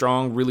 really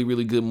strong, really,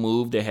 really good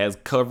move that has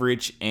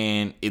coverage,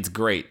 and it's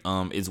great.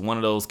 It's one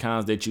of those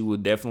kinds that you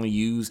would definitely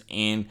use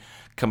in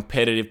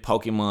competitive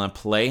Pokemon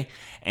play.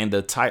 And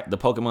the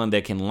Pokemon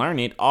that can learn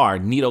it are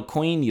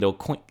Nidoqueen,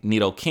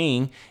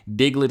 Nidoking,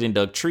 Diglett and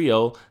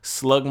Dugtrio,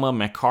 Slugma,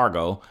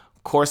 Magcargo,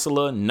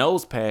 Corsola,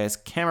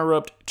 Nosepass,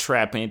 Camerupt,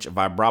 Trapinch,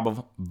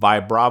 Vibrava,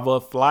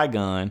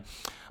 Flygon,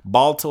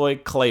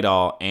 Baltoy,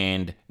 Claydol,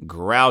 and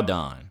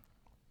Groudon.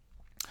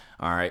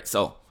 All right,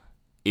 so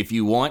if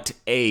you want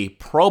a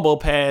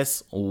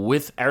Probopass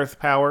with Earth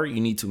Power, you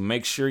need to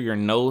make sure your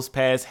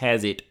Nosepass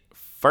has it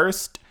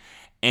first.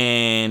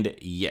 And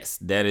yes,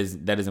 that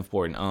is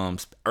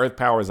important. Earth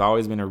Power has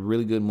always been a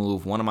really good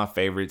move. One of my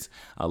favorites.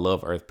 I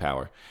love Earth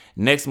Power.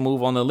 Next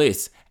move on the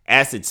list,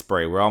 Acid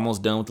Spray. We're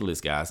almost done with the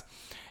list, guys.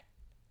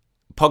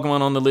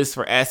 Pokemon on the list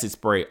for Acid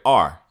Spray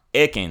are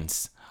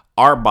Ekans,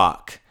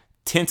 Arbok,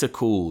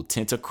 Tentacool,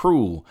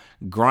 Tentacruel,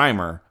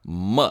 Grimer,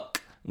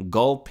 Muck,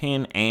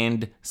 Gulpin,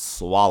 and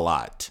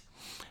Swalot.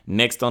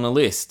 Next on the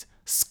list,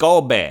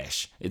 Skull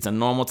Bash. It's a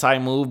normal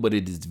type move, but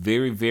it is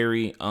very,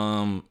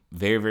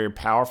 very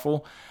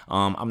powerful.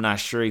 I'm not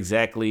sure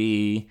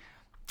exactly.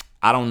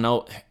 I don't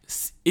know.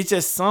 It's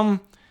just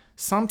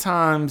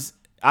sometimes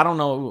I don't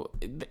know.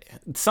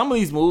 Some of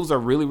these moves are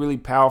really, really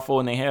powerful,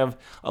 and they have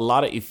a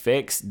lot of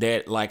effects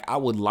that, like, I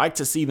would like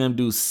to see them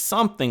do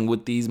something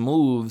with these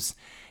moves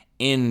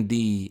in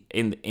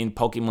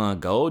Pokemon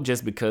Go,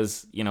 just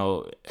because, you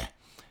know,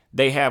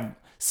 they have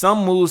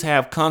some moves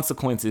have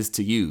consequences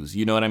to use.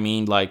 You know what I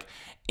mean? Like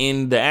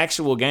in the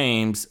actual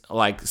games,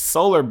 like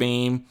Solar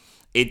Beam,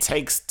 it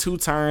takes 2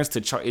 turns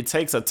to it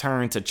takes a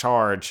turn to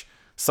charge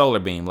Solar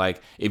Beam.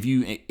 Like if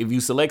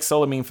you select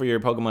Solar Beam for your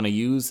Pokemon to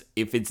use,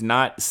 if it's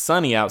not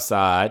sunny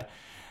outside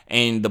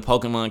and the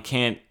Pokemon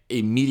can't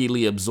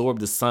immediately absorb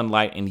the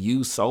sunlight and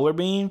use Solar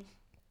Beam,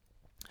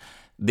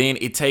 then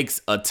it takes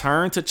a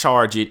turn to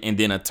charge it and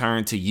then a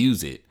turn to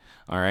use it.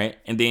 All right.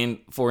 And then,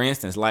 for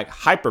instance, like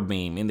Hyper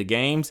Beam in the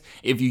games,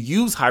 if you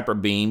use Hyper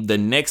Beam, the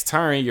next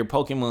turn your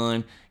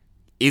Pokemon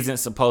isn't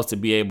supposed to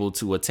be able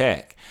to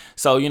attack.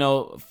 So, you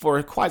know,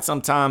 for quite some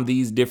time,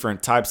 these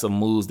different types of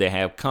moves that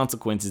have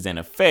consequences and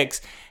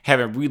effects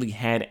haven't really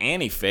had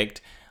an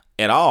effect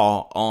at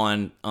all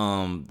on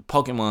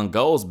Pokemon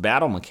Go's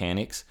battle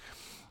mechanics.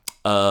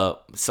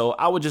 So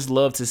I would just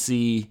love to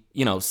see,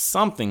 you know,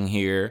 something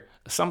here,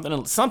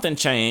 something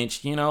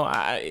change. You know,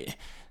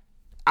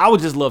 I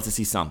would just love to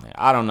see something.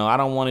 I don't know. I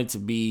don't want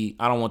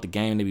the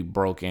game to be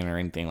broken or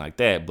anything like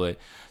that. But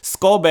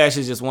Skull Bash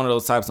is just one of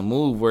those types of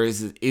moves where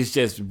it's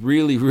just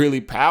really, really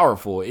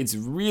powerful. It's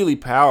really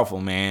powerful,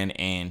 man.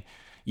 And,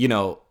 you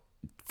know,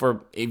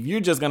 if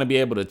you're just going to be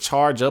able to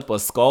charge up a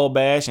Skull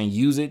Bash and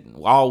use it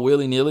all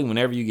willy-nilly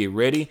whenever you get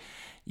ready,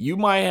 you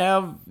might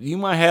have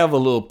a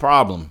little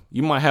problem.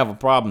 You might have a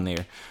problem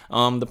there.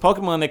 The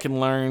Pokemon that can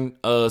learn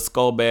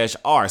Skull Bash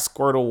are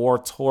Squirtle,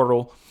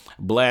 Wartortle,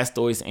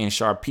 Blastoise, and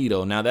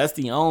Sharpedo. Now that's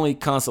the only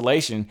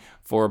consolation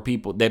for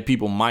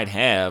people might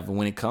have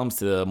when it comes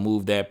to a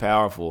move that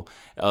powerful,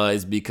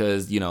 is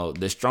because, you know,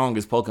 the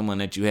strongest Pokemon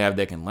that you have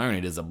that can learn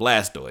it is a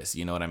Blastoise.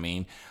 You know what I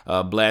mean?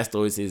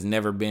 Blastoise has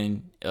never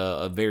been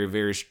a very,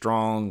 very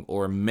strong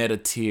or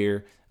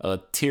tier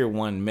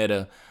 1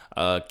 meta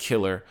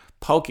killer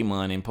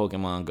Pokemon in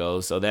Pokemon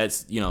Go. So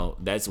that's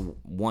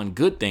one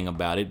good thing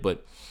about it.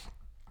 But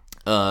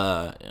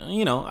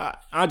you know,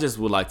 I just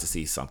would like to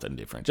see something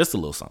different, just a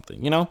little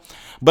something, you know.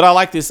 But I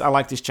like this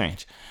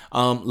change.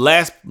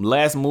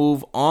 Last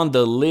move on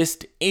the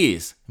list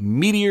is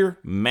Meteor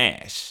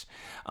Mash.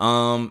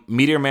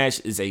 Meteor Mash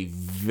is a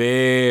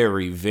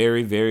very,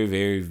 very, very,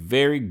 very,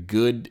 very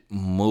good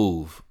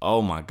move.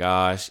 Oh my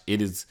gosh,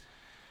 it is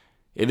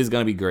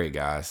gonna be great,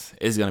 guys.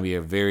 It's gonna be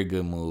a very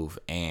good move,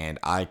 and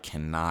I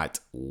cannot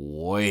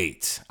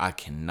wait.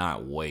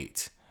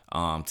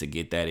 To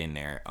get that in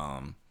there.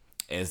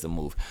 As the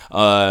move.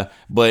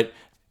 But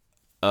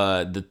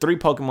the 3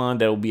 Pokemon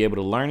that will be able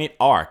to learn it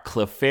are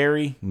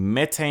Clefairy,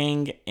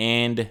 Metang,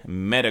 and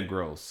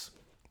Metagross.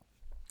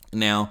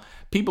 Now,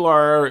 people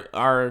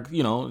are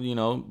you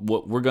know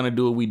what we're gonna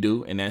do, what we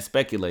do, and that's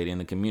speculate in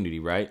the community,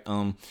 right?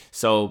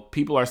 So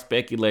people are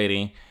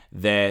speculating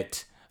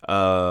that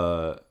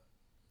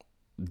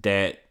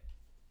that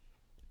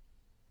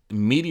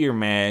Meteor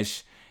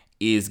Mash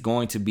is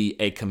going to be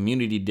a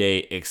Community Day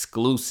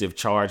exclusive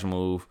charge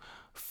move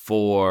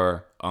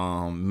for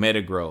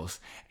Metagross,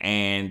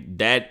 and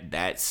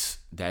that's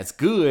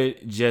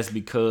good, just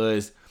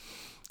because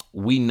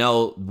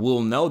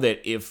we'll know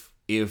that if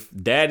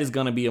that is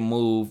going to be a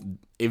move,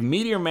 if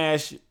Meteor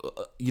Mash,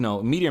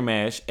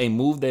 a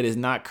move that is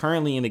not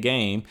currently in the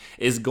game,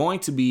 is going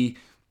to be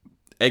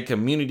a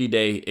Community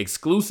Day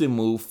exclusive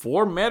move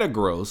for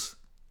Metagross,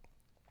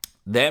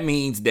 that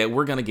means that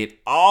we're going to get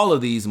all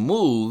of these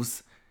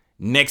moves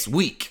next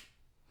week,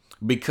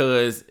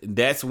 because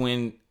that's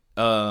when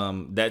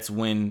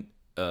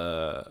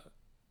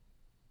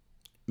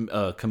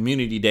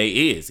Community Day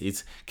is.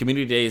 It's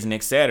Community Day is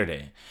next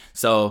Saturday.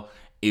 So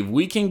if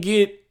we can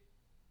get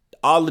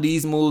all of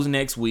these moves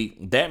next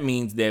week, that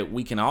means that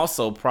we can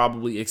also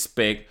probably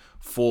expect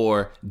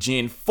for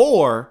Gen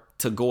 4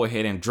 to go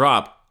ahead and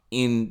drop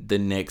in the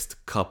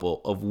next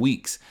couple of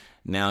weeks.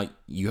 Now,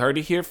 you heard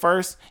it here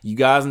first. You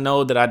guys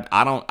know that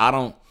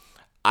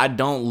I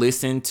don't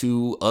listen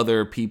to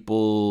other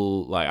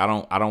people. Like I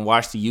don't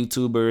watch the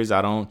YouTubers.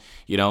 I don't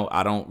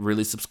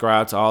really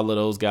subscribe to all of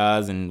those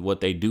guys and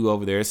what they do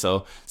over there.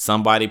 So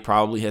somebody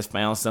probably has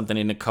found something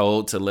in the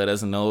code to let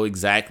us know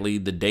exactly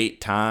the date,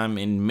 time,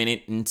 and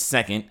minute and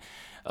second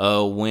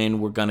when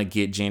we're gonna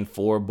get Gen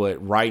 4.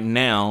 But right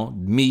now,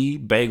 me,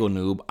 Bagel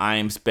Noob, I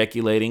am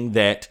speculating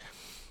that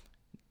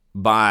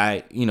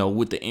by,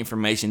 with the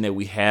information that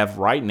we have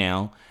right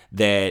now,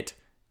 that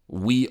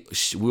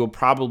we're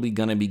probably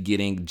going to be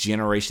getting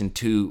Generation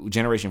 4,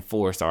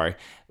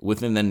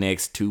 within the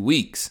next 2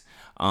 weeks.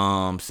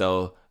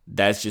 So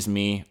that's just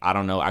me. I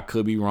don't know. I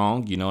could be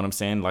wrong. You know what I'm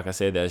saying? Like I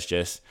said, that's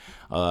just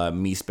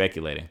me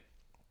speculating.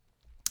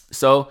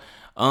 So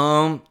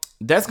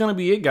that's going to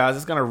be it, guys.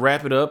 It's going to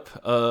wrap it up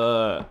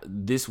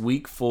this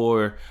week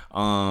for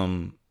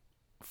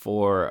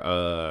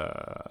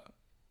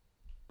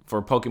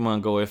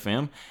Pokemon Go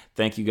FM.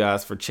 Thank you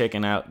guys for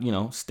checking out,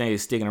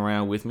 sticking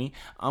around with me.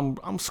 I'm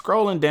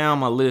scrolling down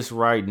my list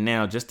right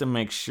now just to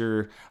make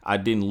sure I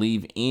didn't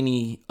leave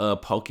any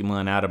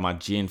Pokemon out of my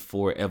Gen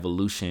 4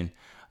 evolutionary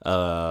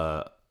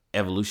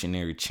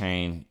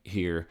chain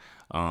here.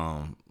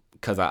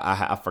 Because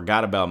I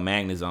forgot about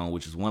Magnezone,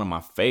 which is one of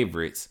my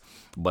favorites.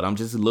 But I'm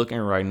just looking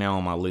right now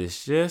on my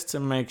list just to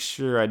make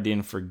sure I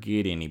didn't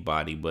forget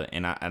anybody.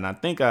 I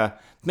think I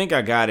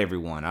got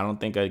everyone. I don't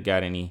think I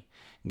got any.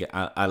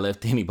 I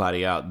left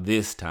anybody out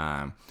this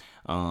time,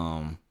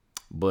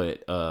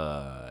 but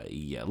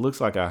looks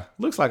like I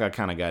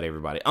kind of got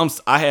everybody.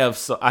 I have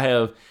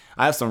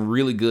some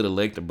really good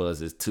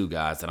Electabuzzes too,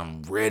 guys, that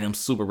I'm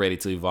super ready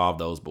to evolve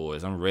those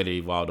boys. I'm ready to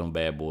evolve them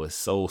bad boys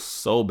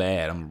so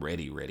bad. I'm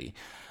ready.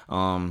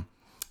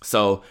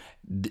 So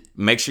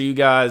make sure you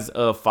guys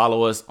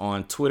follow us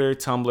on Twitter,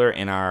 Tumblr,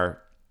 and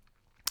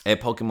at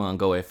Pokemon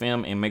Go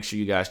FM, and make sure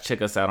you guys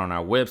check us out on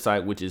our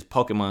website, which is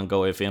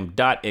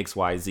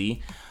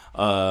PokemonGoFM.xyz.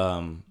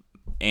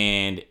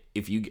 And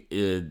if you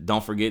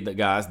don't forget that,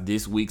 guys,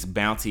 this week's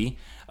bounty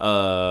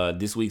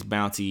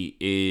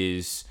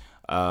is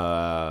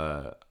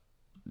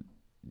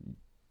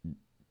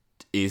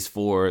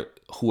for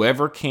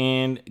whoever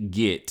can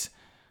get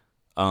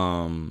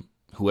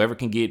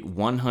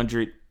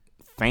 100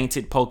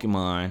 fainted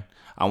Pokemon.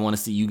 I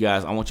want you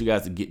guys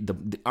to get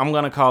I'm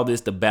going to call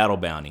this the battle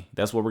bounty.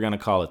 That's what we're going to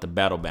call it, the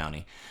battle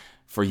bounty.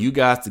 For you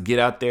guys to get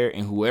out there,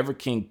 and whoever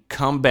can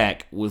come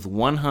back with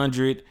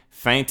 100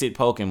 fainted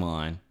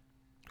Pokemon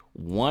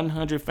will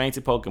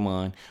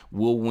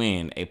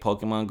win a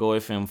Pokemon Go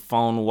FM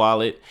phone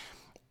wallet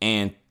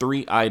and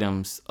 3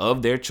 items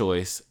of their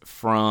choice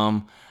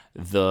from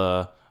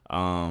the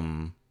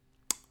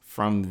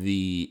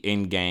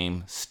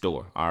in-game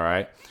store. All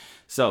right.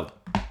 So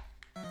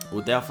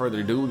without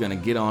further ado, we're going to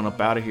get on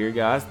up out of here,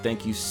 guys.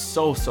 Thank you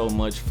so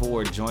much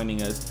for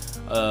joining us,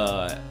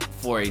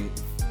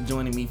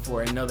 joining me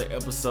for another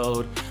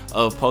episode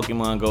of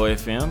Pokemon Go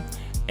FM.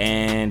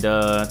 And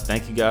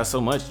thank you guys so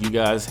much. You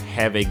guys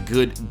have a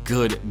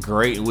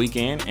great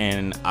weekend,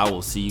 and I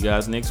will see you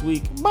guys next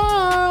week.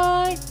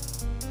 Bye.